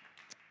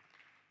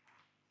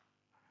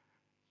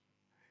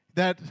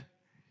 That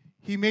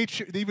he made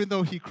sure, even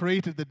though he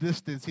created the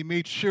distance, he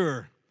made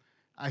sure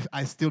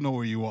I still know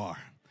where you are.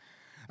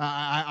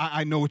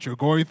 I know what you're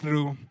going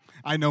through.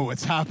 I know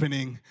what's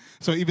happening.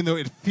 So even though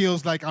it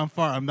feels like I'm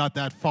far, I'm not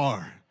that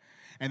far.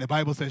 And the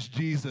Bible says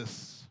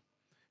Jesus,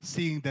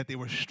 seeing that they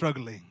were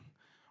struggling,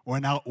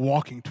 went out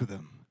walking to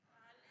them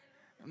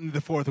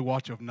before the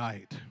watch of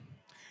night.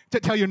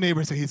 Tell your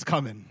neighbor, say, he's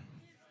coming.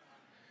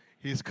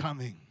 He's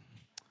coming.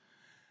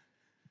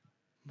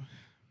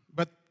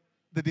 But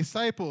the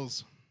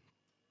disciples,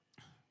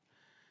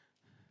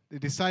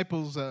 and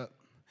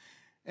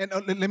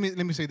let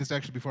me say this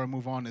actually before I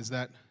move on, is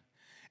that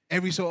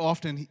every so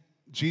often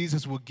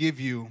Jesus will give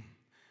you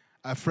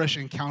a fresh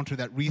encounter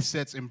that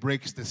resets and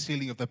breaks the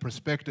ceiling of the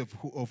perspective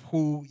of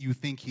who you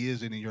think he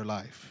is in your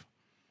life.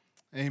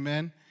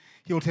 Amen.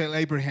 He will tell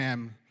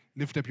Abraham,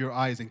 lift up your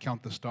eyes and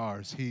count the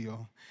stars. He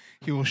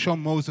will show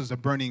Moses a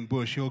burning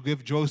bush. He will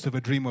give Joseph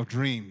a dream of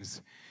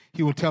dreams.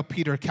 He will tell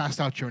Peter, cast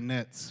out your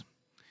nets.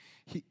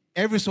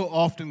 Every so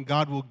often,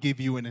 God will give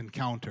you an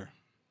encounter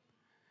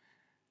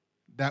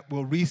that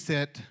will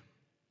reset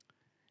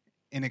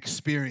an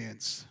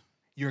experience,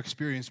 your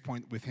experience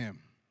point with him.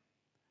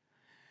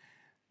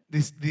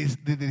 The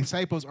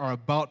disciples are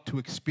about to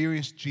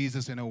experience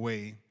Jesus in a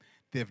way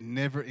they've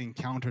never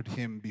encountered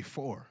him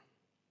before,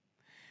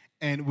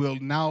 and will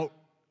now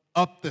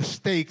up the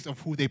stakes of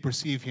who they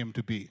perceive him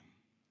to be.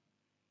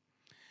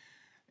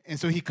 And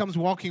so he comes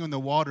walking on the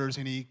waters,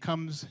 and he's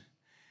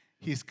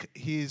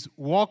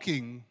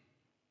walking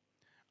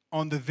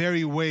on the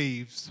very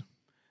waves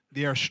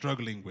they are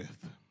struggling with.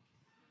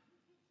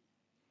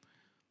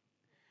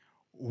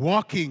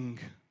 Walking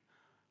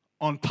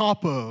on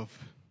top of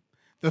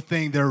the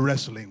thing they're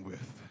wrestling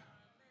with.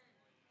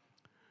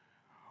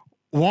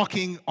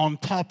 Walking on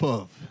top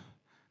of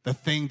the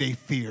thing they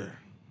fear.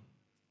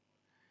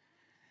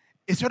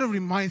 It sort of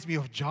reminds me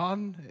of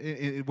John,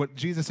 what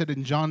Jesus said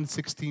in John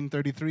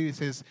 16:33. It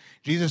says,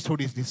 Jesus told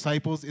his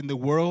disciples, in the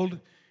world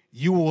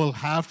you will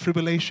have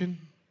tribulation.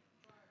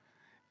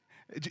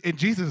 And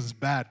Jesus is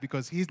bad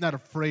because he's not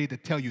afraid to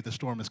tell you the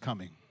storm is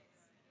coming.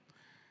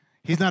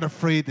 He's not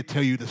afraid to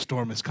tell you the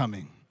storm is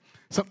coming.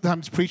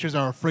 Sometimes preachers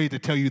are afraid to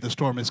tell you the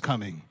storm is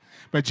coming.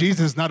 But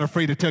Jesus is not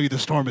afraid to tell you the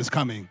storm is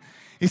coming.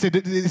 He said,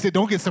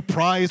 don't get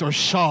surprised or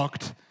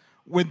shocked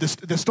when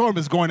the storm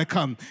is going to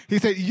come. He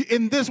said,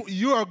 in this,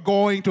 you are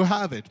going to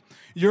have it.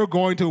 You're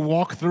going to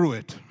walk through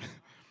it.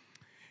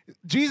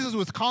 Jesus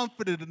was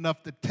confident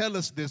enough to tell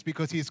us this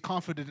because he's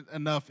confident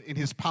enough in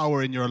his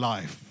power in your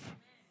life.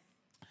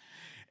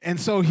 And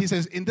so he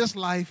says, in this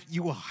life,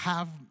 you will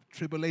have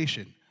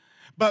tribulation,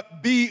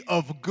 but be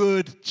of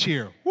good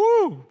cheer.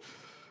 Woo!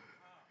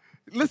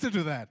 Listen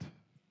to that.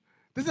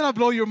 Doesn't that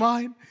blow your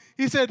mind?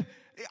 He said,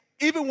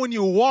 even when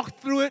you walk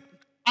through it,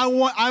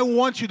 I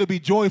want you to be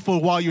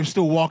joyful while you're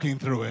still walking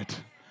through it.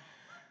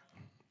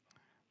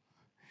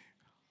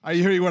 Are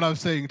you hearing what I'm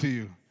saying to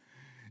you?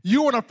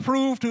 You want to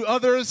prove to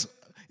others,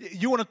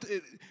 you want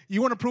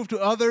to prove to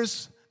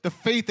others the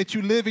faith that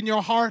you live in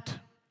your heart?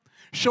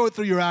 Show it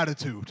through your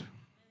attitude.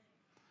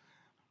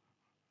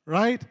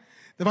 Right?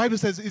 The Bible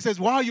says, it says,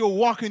 while you're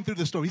walking through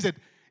the storm,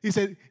 he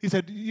said,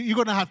 you're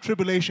going to have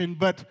tribulation,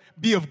 but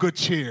be of good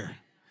cheer.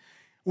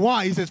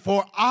 Why? He says,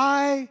 for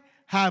I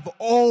have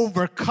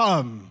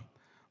overcome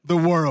the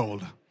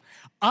world.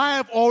 I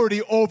have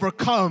already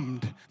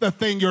overcome the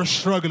thing you're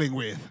struggling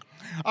with.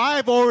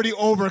 I've already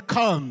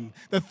overcome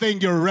the thing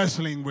you're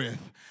wrestling with.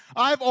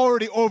 I've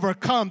already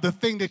overcome the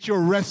thing that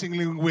you're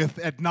wrestling with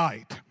at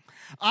night.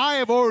 I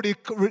have already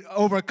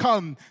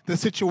overcome the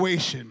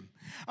situation.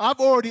 I've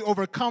already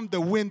overcome the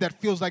wind that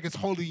feels like it's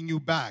holding you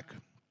back.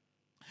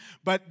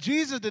 But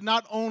Jesus did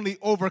not only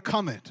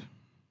overcome it.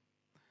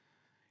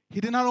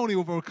 He did not only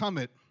overcome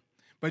it,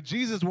 but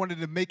Jesus wanted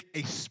to make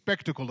a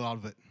spectacle out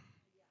of it.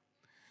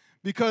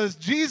 Because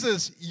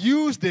Jesus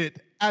used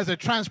it as a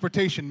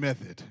transportation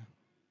method.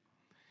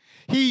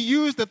 He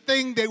used the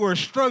thing they were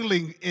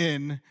struggling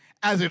in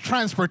as a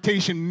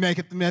transportation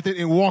method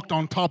and walked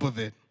on top of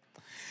it.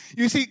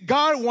 You see,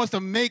 God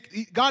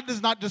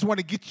does not just want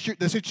to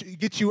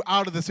get you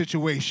out of the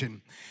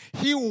situation.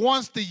 He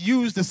wants to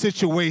use the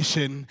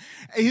situation.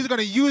 He's going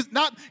to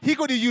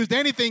use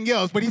anything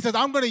else, but he says,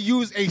 I'm going to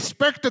use a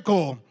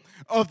spectacle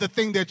of the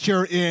thing that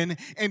you're in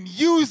and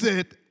use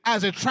it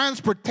as a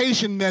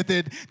transportation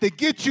method to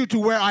get you to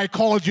where I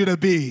called you to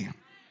be.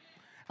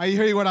 Are you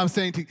hearing what I'm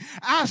saying to you?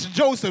 Ask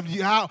Joseph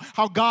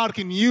how God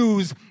can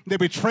use the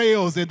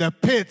betrayals and the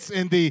pits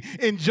and the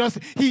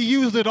injustice. He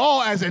used it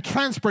all as a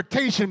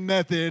transportation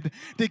method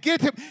to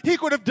get him. He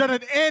could have done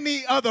it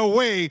any other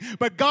way,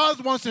 but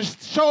God wants to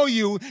show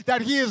you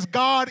that he is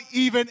God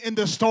even in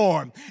the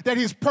storm, that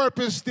his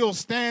purpose still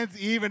stands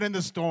even in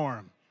the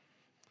storm.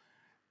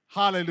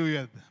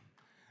 Hallelujah.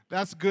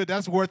 That's good.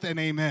 That's worth an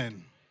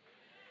amen.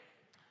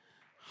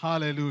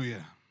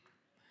 Hallelujah.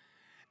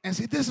 And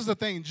see, this is the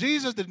thing.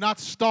 Jesus did not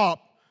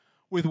stop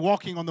with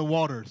walking on the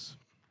waters.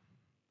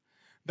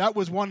 That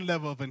was one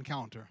level of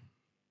encounter.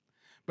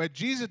 But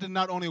Jesus did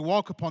not only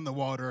walk upon the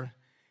water,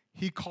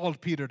 he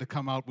called Peter to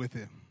come out with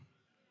him.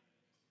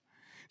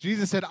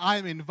 Jesus said,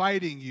 I'm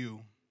inviting you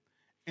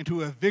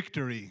into a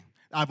victory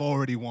I've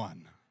already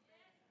won.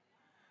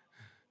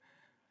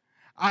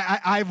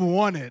 I've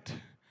won it.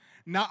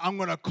 Now I'm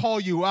going to call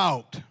you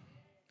out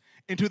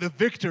into the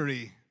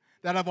victory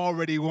that I've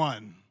already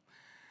won.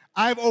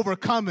 I've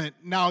overcome it.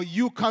 Now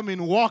you come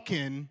and walk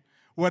in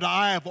what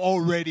I have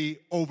already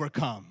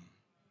overcome.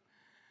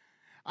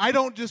 I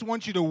don't just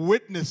want you to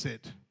witness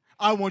it.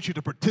 I want you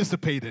to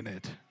participate in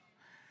it.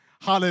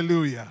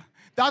 Hallelujah.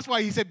 That's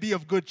why he said, be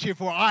of good cheer,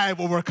 for I have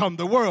overcome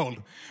the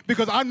world.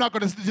 Because I'm not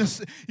going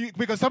to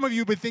because some of you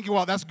have been thinking,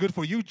 well, that's good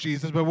for you,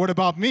 Jesus, but what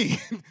about me?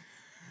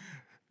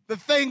 The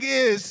thing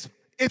is,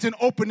 it's an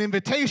open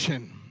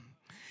invitation.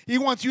 He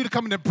wants you to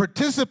come in and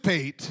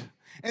participate.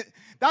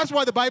 That's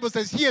why the Bible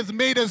says he has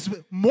made us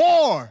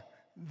more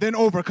than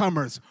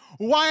overcomers.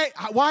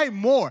 Why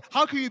more?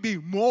 How can you be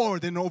more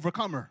than an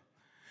overcomer?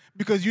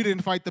 Because you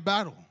didn't fight the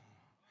battle.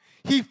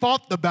 He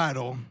fought the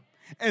battle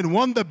and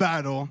won the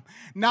battle.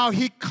 Now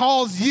he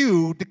calls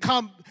you to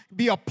come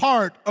be a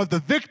part of the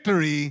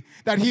victory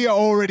that he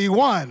already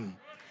won.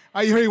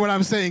 Are you hearing what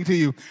I'm saying to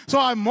you? So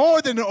I'm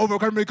more than an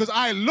overcomer because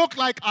I look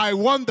like I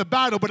won the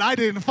battle, but I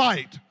didn't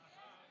fight.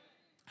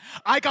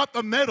 I got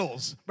the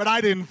medals, but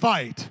I didn't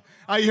fight.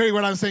 Are you hearing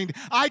what I'm saying?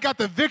 I got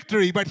the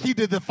victory, but he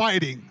did the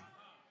fighting.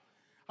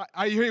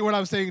 Are you hearing what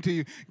I'm saying to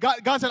you?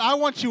 God said, I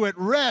want you at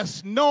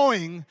rest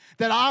knowing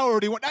that I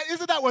already won.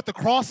 Isn't that what the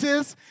cross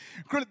is?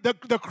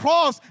 The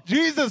cross,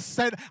 Jesus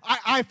said,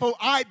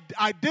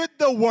 I did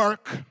the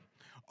work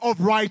of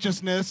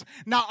righteousness.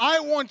 Now I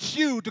want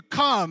you to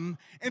come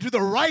into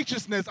the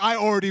righteousness I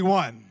already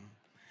won.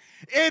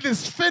 It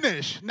is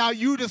finished. Now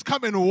you just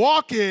come and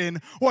walk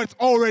in what's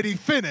already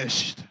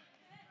finished.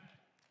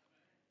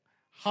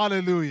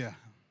 Hallelujah.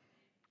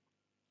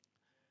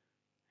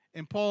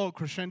 And Paul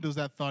crescendos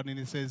that thought, and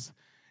he says,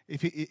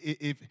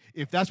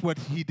 if that's what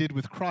he did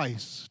with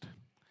Christ,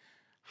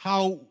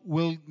 how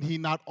will he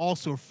not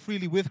also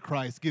freely with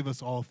Christ give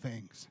us all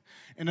things?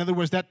 In other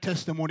words, that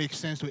testimony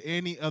extends to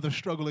any other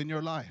struggle in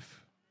your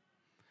life.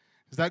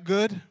 Is that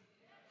good?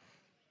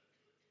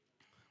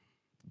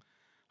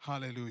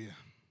 Hallelujah.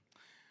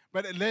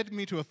 But it led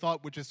me to a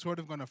thought which is sort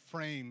of going to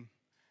frame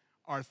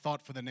our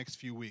thought for the next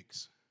few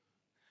weeks.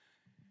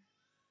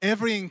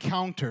 Every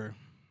encounter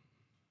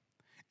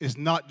is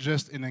not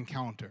just an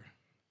encounter,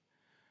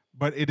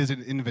 but it is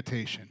an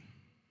invitation.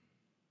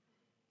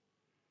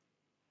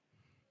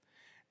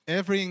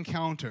 Every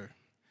encounter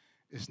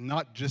is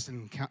not just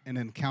an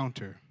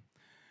encounter,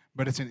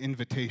 but it's an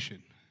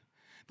invitation.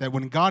 That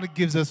when God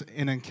gives us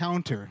an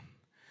encounter,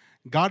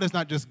 God is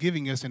not just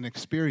giving us an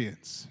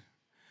experience,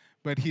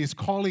 but he is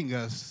calling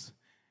us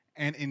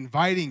and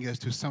inviting us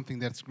to something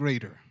that's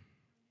greater.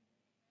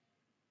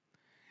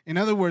 In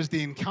other words,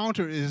 the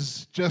encounter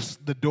is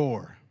just the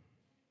door.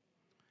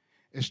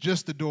 It's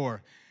just the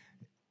door.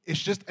 It's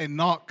just a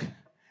knock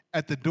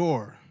at the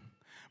door.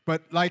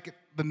 But like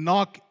the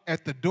knock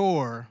at the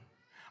door,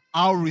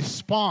 our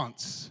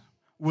response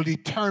will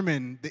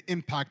determine the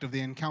impact of the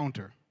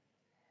encounter.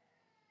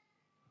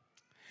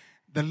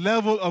 The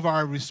level of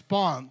our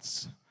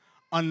response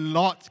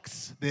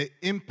unlocks the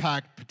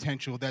impact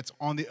potential that's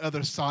on the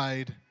other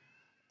side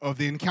of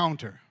the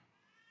encounter.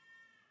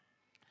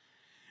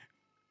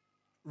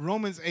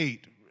 Romans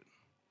 8.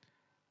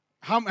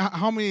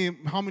 How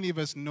many of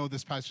us know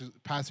this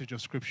passage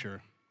of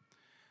Scripture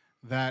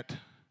that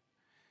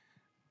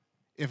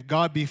if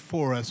God be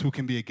for us, who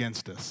can be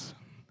against us?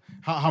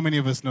 How many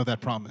of us know that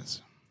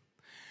promise?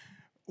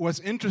 What's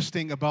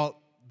interesting about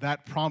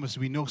that promise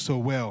we know so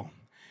well.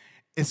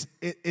 It's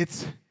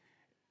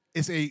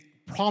a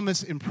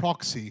promise in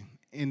proxy,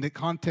 in the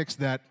context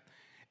that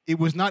it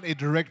was not a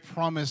direct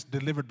promise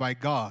delivered by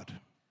God.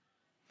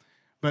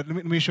 But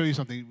let me show you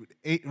something.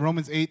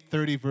 Romans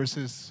 8:30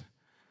 verses,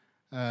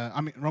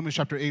 Romans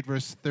chapter 8,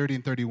 verse 30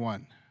 and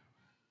 31.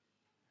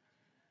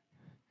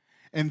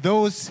 And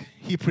those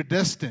he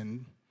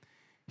predestined,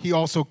 he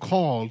also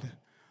called.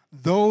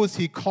 Those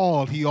he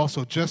called, he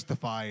also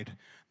justified.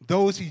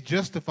 Those he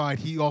justified,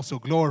 he also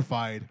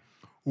glorified.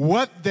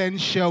 What then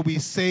shall we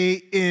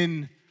say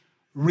in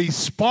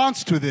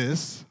response to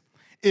this?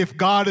 If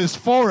God is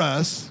for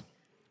us,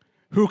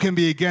 who can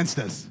be against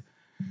us?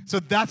 So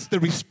that's the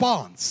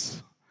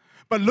response.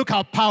 But look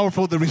how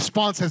powerful the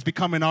response has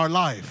become in our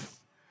life.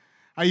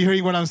 Are you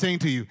hearing what I'm saying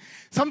to you?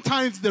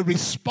 Sometimes the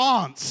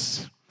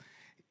response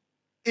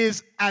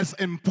is as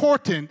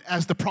important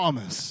as the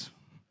promise,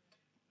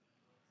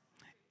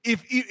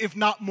 if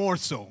not more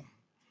so.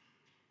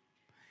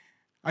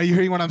 Are you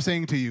hearing what I'm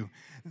saying to you?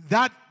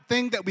 That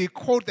thing that we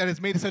quote that has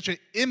made such an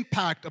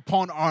impact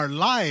upon our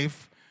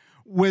life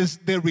was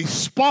the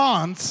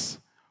response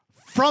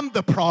from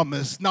the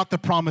promise, not the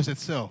promise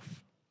itself.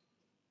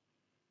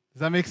 Does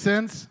that make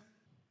sense?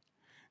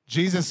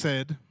 Jesus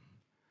said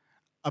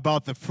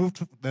about the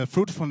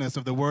fruitfulness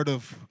of the Word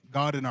of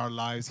God in our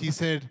lives, he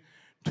said,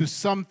 to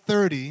some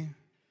 30,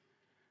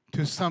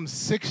 to some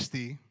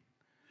 60,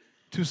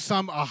 to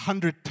some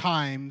 100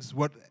 times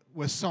what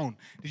was sown.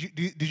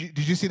 Did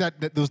you see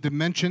that those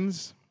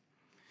dimensions?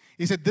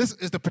 He said this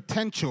is the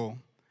potential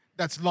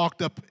that's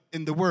locked up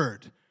in the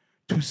Word.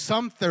 To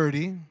some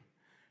 30,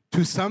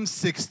 to some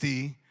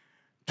 60,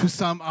 to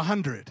some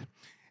 100.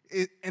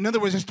 In other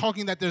words, it's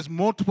talking that there's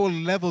multiple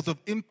levels of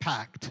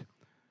impact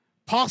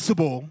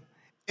possible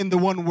in the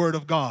one Word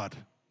of God.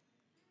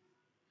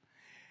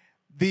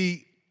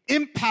 The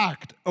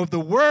impact of the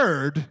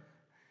Word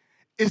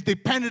is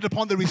dependent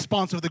upon the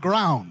response of the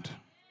ground.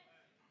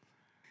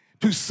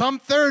 To some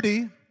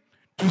 30,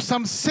 to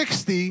some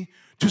 60,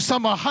 to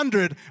some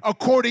 100,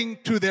 according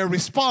to their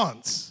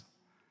response.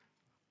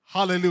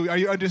 Hallelujah. Are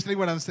you understanding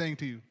what I'm saying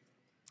to you?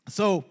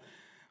 So,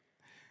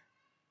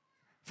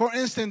 for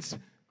instance,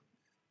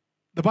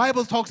 the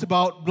Bible talks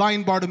about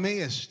blind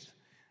Bartimaeus.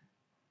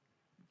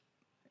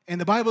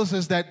 And the Bible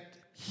says that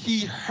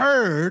he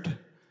heard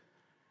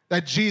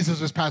that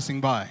Jesus was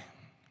passing by.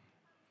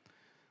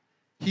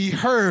 He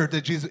heard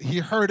that he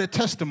heard a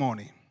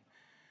testimony.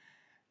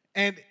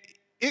 And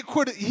he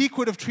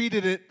could have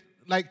treated it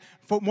like,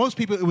 for most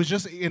people, it was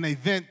just an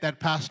event that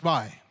passed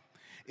by.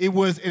 It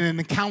was an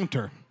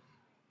encounter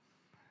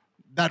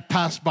that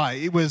passed by.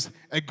 It was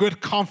a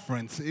good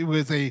conference. It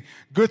was a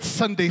good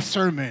Sunday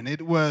sermon.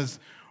 It was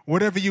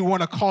whatever you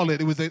want to call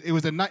it. It was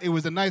a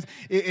nice,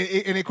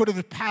 and it could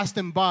have passed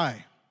him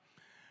by.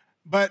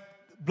 But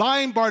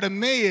blind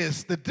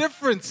Bartimaeus, the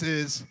difference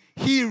is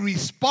he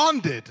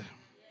responded.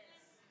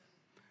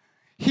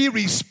 He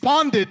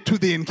responded to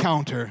the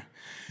encounter.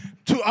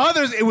 To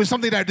others, it was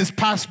something that just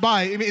passed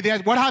by. I mean,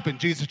 what happened?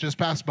 Jesus just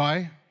passed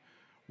by.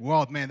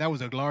 Wow, man, that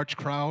was a large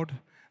crowd.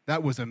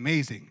 That was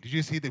amazing. Did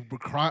you see the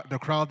crowd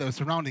that was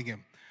surrounding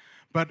him?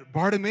 But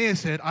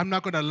Bartimaeus said, I'm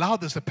not going to allow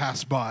this to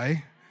pass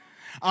by.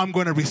 I'm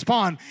going to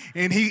respond.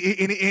 And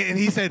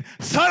he said,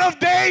 Son of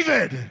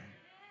David,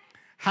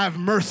 have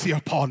mercy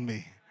upon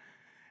me.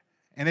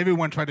 And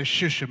everyone tried to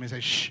shush him and say,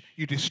 shh,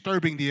 you're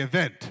disturbing the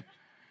event.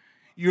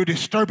 You're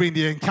disturbing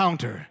the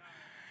encounter.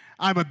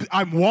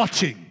 I'm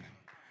watching.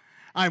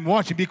 I'm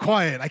watching. Be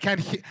quiet. I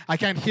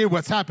can't hear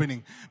what's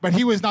happening. But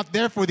he was not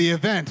there for the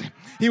event.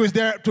 He was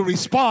there to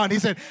respond. He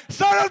said,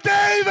 Son of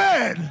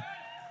David,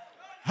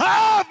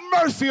 have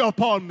mercy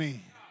upon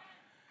me.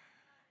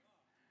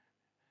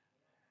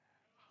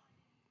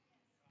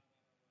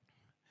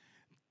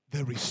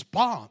 The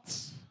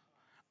response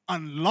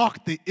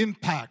unlocked the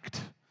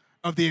impact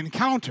of the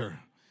encounter.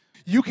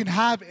 You can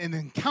have an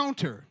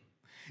encounter.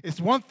 It's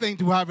one thing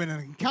to have an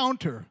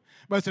encounter,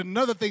 but it's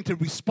another thing to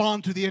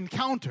respond to the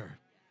encounter.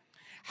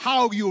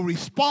 How you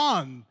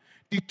respond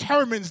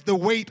determines the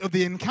weight of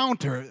the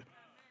encounter.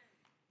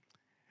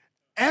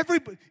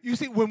 You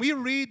see, when we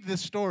read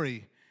this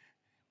story,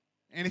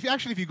 and if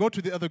you go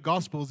to the other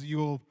Gospels,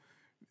 you'll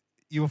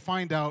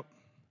find out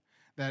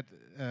that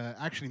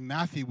actually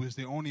Matthew was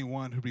the only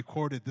one who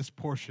recorded this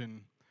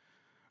portion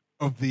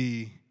of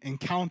the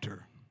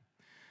encounter.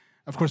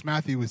 Of course,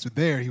 Matthew was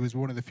there. He was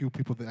one of the few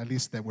people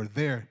that were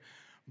there.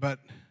 But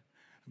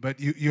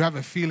you have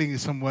a feeling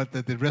somewhat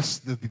that the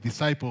rest of the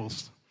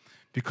disciples,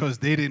 because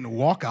they didn't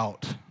walk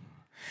out,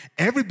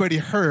 everybody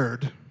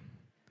heard,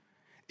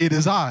 it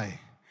is I.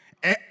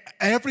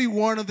 Every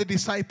one of the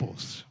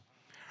disciples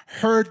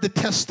heard the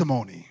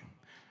testimony.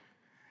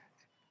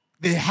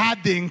 They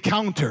had the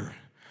encounter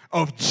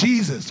of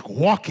Jesus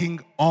walking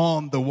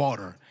on the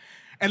water.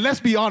 And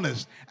let's be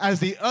honest, as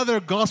the other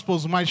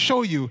Gospels might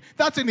show you,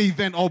 that's an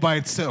event all by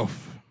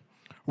itself,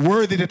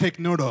 worthy to take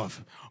note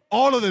of.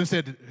 All of them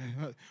said,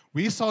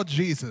 we saw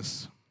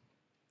Jesus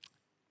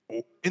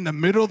in the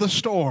middle of the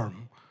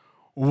storm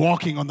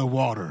walking on the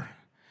water.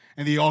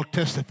 And they all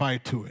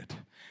testified to it.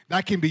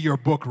 That can be your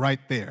book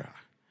right there,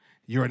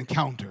 your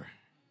encounter.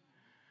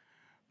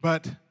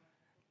 But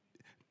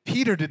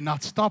Peter did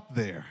not stop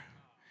there.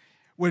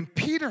 When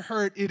Peter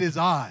heard, "It is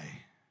I,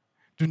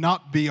 do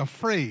not be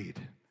afraid,"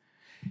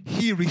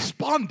 he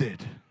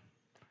responded.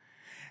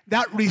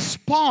 That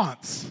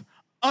response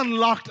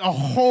unlocked a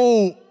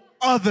whole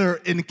other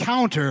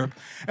encounter,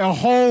 a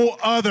whole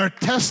other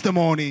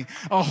testimony,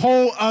 a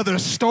whole other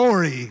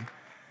story.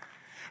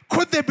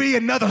 Could there be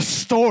another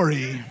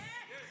story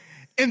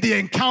in the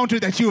encounter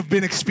that you have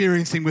been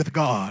experiencing with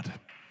God?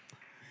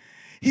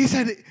 He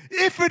said,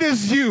 if it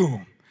is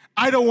you,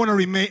 I don't want to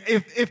remain.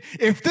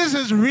 If this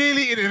is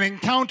really an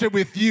encounter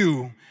with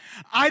you,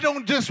 I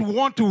don't just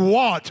want to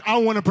watch, I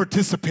want to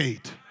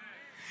participate.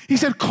 He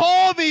said,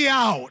 call me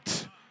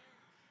out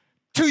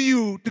to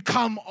you to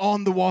come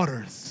on the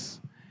waters.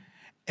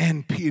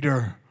 And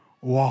Peter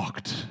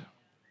walked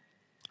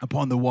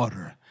upon the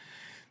water.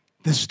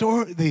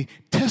 The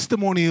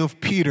testimony of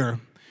Peter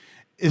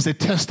is a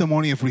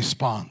testimony of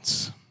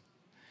response.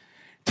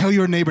 Tell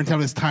your neighbor and tell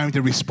him it's time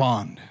to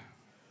respond.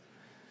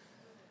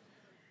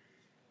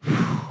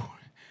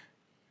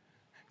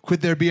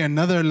 Could there be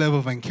another level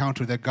of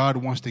encounter that God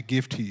wants to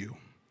give to you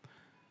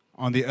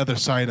on the other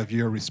side of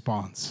your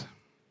response?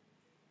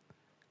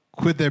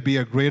 Could there be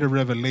a greater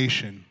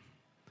revelation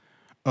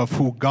of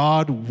who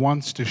God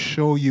wants to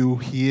show you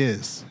He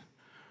is,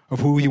 of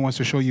who He wants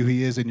to show you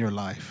He is in your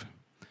life,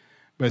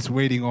 but it's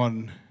waiting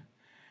on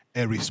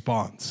a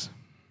response?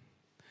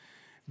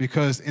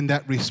 Because in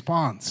that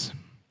response,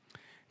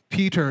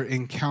 Peter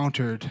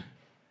encountered,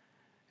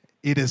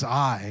 "It is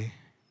I,"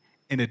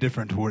 in a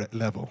different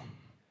level,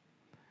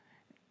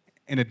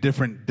 in a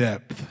different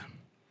depth,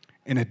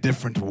 in a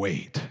different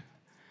weight.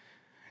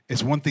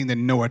 It's one thing to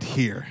know it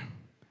here.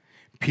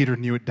 Peter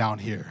knew it down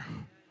here.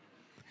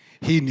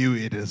 He knew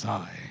 "it is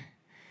I."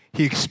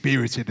 He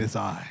experienced "it is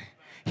I."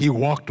 He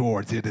walked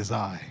towards "it is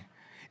I."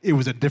 It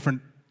was a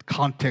different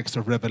context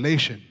of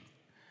revelation.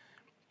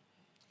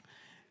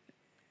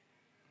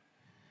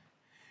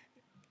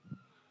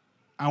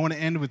 I want to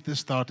end with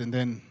this thought, and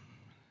then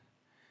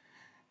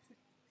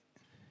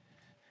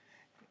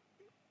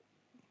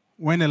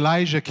when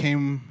Elijah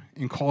came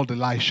and called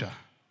Elisha,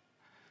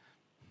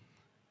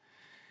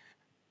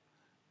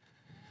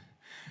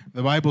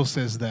 the Bible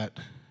says that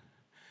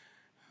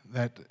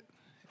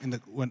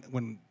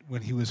when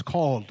he was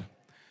called,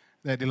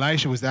 that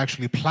Elisha was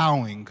actually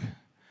plowing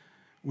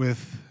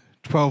with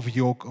 12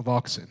 yoke of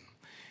oxen.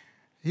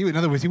 In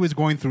other words, he was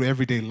going through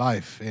everyday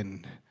life,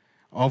 and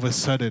all of a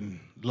sudden,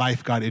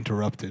 life got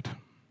interrupted.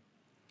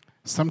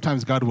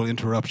 Sometimes God will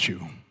interrupt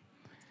you,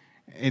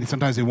 and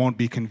sometimes it won't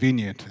be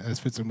convenient, as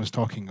Fitzgerald was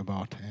talking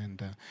about.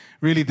 And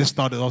really, this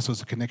thought also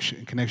is a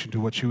connection to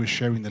what she was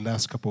sharing the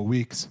last couple of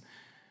weeks.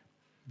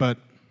 But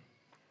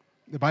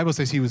the Bible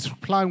says he was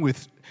plowing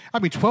with,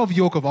 12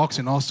 yoke of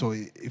oxen also,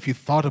 if you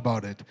thought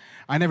about it.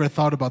 I never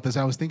thought about this.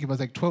 I was thinking about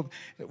like 12,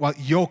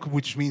 yoke,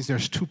 which means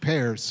there's two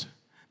pairs.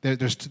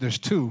 There's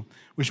two,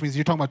 which means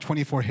you're talking about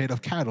 24 head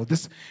of cattle.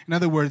 This, in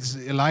other words,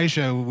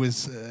 Elijah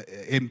was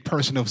a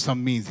person of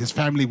some means. His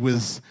family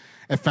was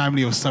a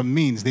family of some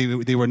means.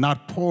 They were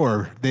not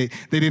poor. They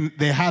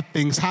had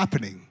things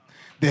happening.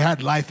 They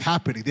had life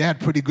happening. They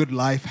had pretty good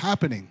life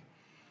happening.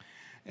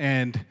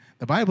 And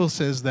the Bible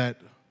says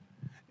that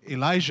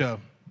Elijah,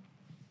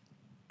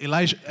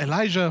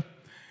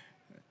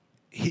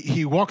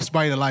 he walks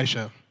by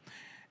Elisha,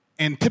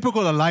 and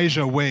typical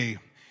Elijah way,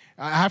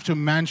 I have to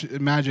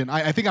imagine,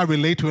 I think I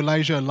relate to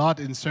Elijah a lot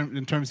in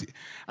terms,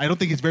 I don't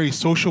think he's very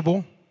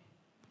sociable.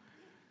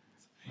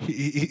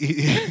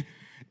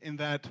 In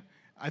that,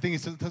 I think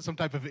he's some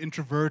type of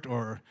introvert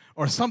or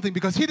something,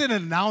 because he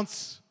didn't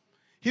announce,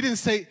 he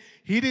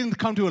didn't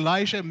come to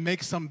Elisha and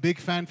make some big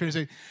fanfare and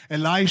say,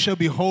 "Elisha,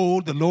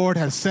 behold, the Lord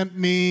has sent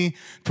me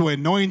to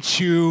anoint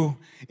you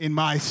in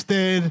my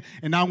stead,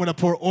 and now I'm going to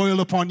pour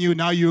oil upon you.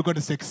 Now you're going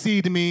to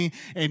succeed me,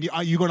 and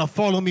you're going to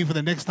follow me for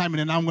the next time, and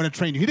then I'm going to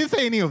train you." He didn't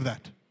say any of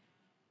that.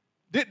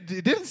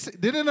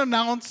 Didn't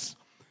announce,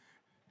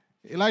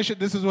 "Elisha,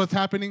 this is what's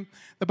happening."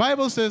 The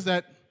Bible says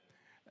that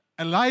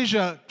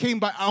Elijah came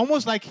by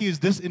almost like he is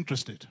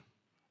disinterested,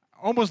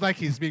 almost like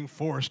he's being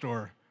forced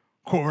or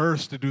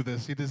coerced to do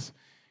this.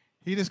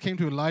 He just came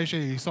to Elisha,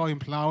 he saw him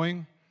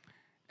plowing,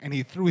 and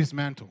he threw his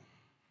mantle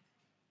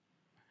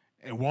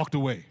and walked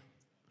away.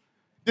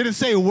 Didn't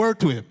say a word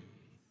to him.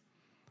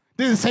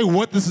 Didn't say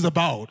what this is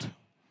about.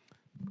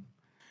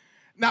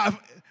 Now,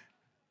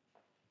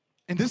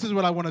 and this is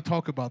what I want to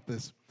talk about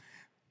this.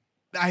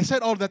 I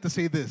said all of that to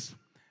say this.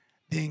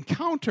 The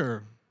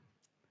encounter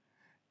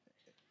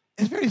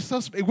is very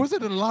suspect. It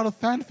wasn't a lot of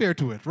fanfare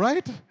to it,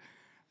 right?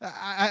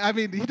 I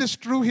mean, he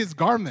just threw his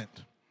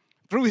garment,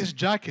 threw his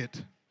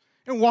jacket,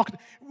 and walked.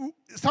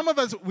 Some of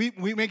us, we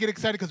may get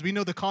excited because we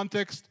know the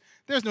context.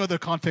 There's no other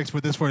context for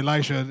this for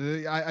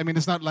Elisha. I mean,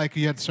 it's not like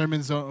he had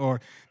sermons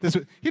or this.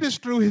 He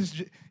just threw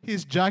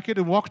his jacket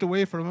and walked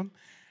away from him.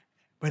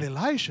 But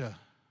Elisha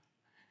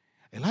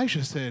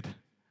said,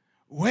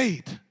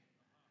 wait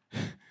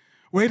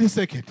a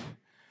second.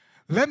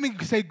 Let me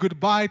say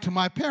goodbye to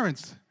my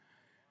parents.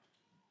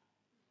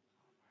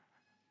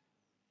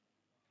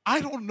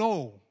 I don't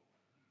know.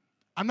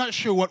 I'm not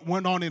sure what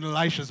went on in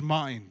Elisha's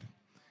mind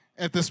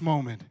at this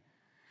moment.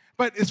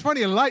 But it's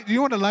funny, do you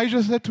know what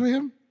Elijah said to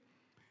him?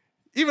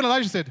 Even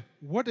Elijah said,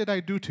 "What did I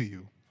do to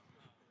you?"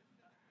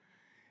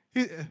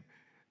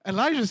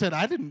 Elijah said,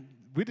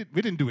 we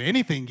didn't do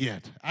anything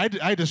yet.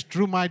 I just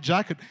drew my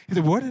jacket. He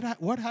said,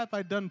 what have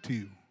I done to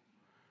you?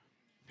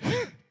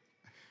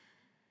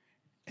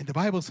 And the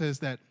Bible says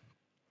that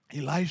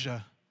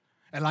Elisha,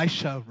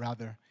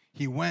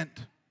 he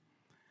went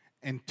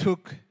and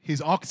took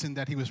his oxen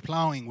that he was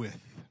plowing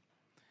with,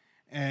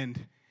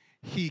 and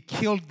he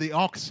killed the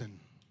oxen,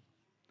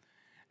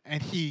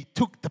 and he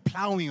took the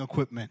plowing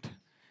equipment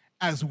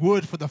as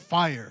wood for the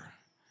fire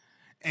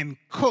and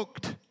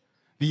cooked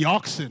the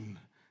oxen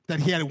that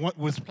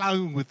was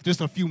plowing with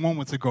just a few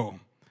moments ago.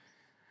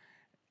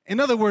 In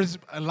other words,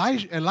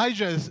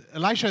 Elisha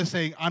is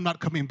saying, "I'm not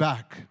coming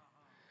back.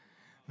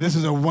 This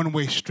is a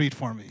one-way street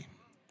for me."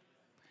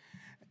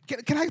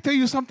 Can I tell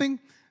you something?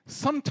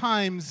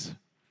 Sometimes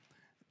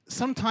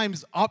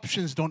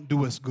options don't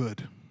do us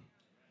good.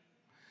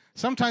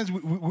 Sometimes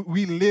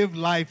we live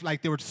life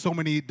like there were so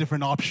many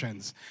different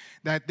options,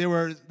 that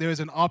there's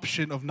an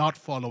option of not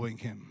following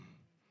him.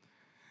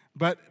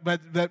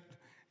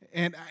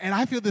 And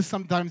I feel that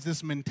sometimes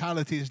this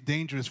mentality is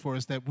dangerous for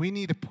us, that we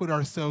need to put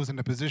ourselves in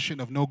a position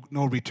of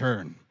no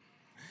return.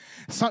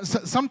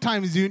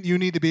 Sometimes you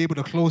need to be able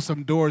to close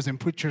some doors and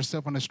put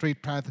yourself on a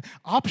straight path.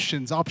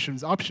 Options.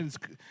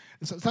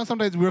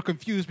 Sometimes we're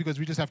confused because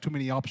we just have too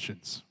many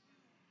options.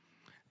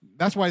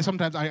 That's why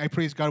sometimes I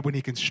praise God when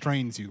he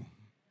constrains you.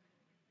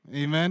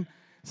 Amen?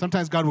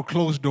 Sometimes God will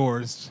close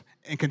doors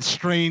and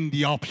constrain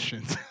the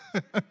options.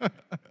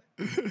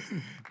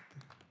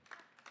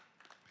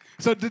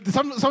 So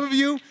some of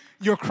you,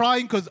 you're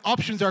crying because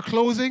options are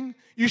closing.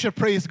 You should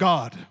praise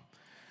God,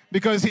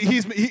 because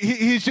he's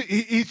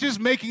just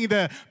making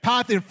the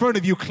path in front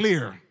of you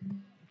clear.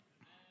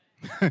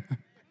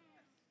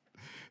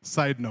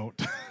 Side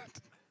note.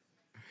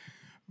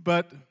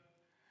 But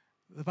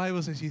the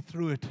Bible says he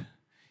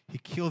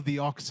killed the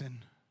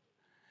oxen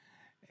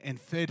and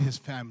fed his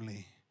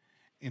family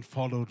and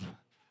followed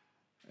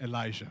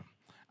Elijah.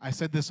 I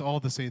said this all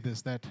to say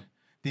this, that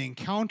the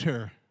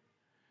encounter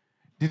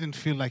didn't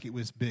feel like it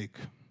was big.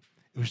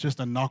 It was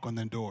just a knock on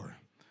the door.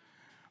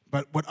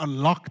 But what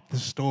unlocked the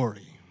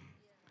story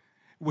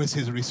was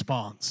his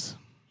response.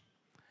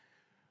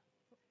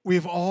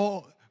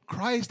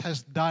 Christ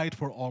has died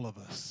for all of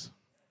us.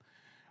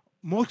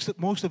 Most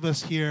of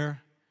us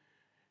here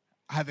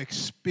have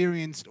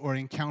experienced or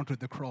encountered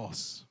the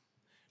cross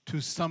to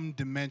some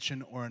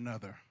dimension or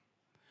another.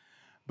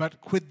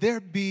 But could there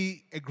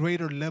be a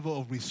greater level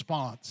of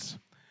response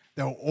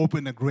that will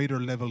open a greater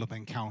level of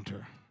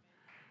encounter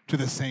to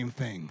the same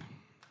thing?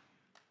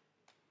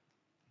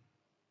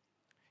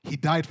 He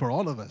died for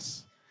all of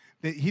us.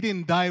 He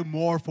didn't die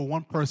more for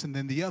one person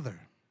than the other.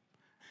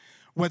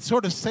 What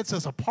sort of sets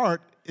us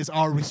apart is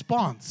our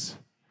response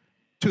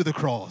to the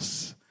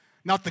cross,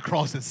 not the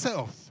cross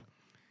itself.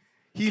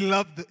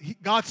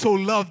 God so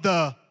loved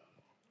the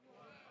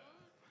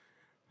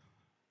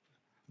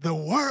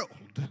world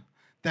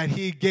that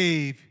he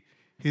gave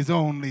his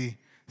only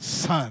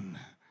son.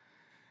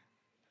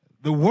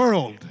 The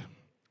world,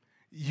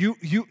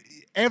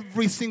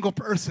 every single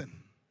person,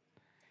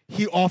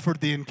 he offered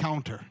the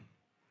encounter.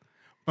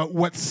 But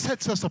what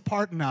sets us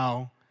apart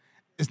now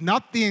is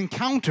not the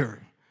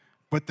encounter,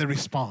 but the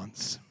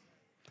response.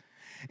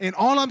 And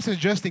all I'm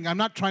suggesting, I'm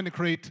not trying to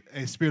create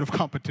a spirit of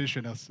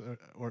competition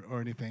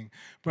or anything,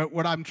 but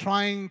what I'm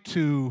trying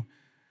to,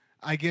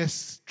 I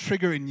guess,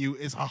 trigger in you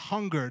is a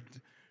hunger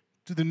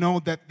to know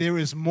that there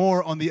is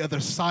more on the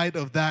other side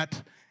of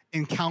that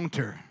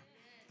encounter.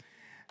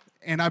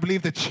 And I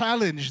believe the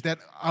challenge that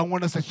I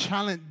want us to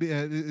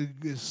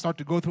start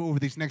to go through over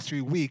these next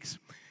 3 weeks,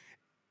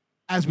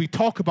 as we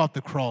talk about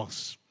the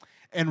cross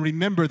and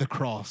remember the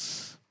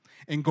cross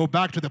and go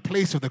back to the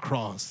place of the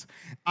cross,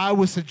 I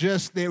would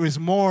suggest there is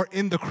more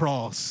in the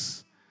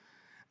cross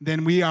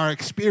than we are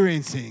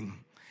experiencing.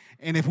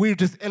 And if we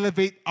just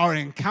elevate our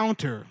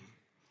encounter,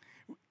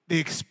 the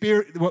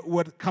experience,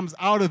 what comes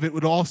out of it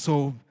would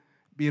also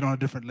be on a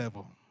different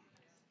level.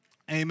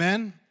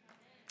 Amen?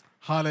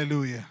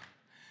 Hallelujah.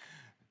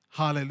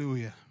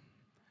 Hallelujah.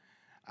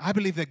 I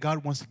believe that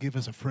God wants to give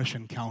us a fresh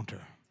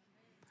encounter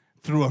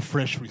through a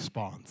fresh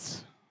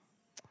response.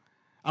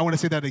 I want to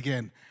say that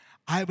again.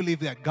 I believe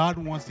that God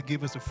wants to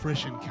give us a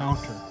fresh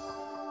encounter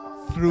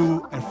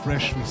through a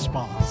fresh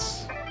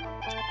response.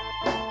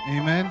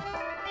 Amen.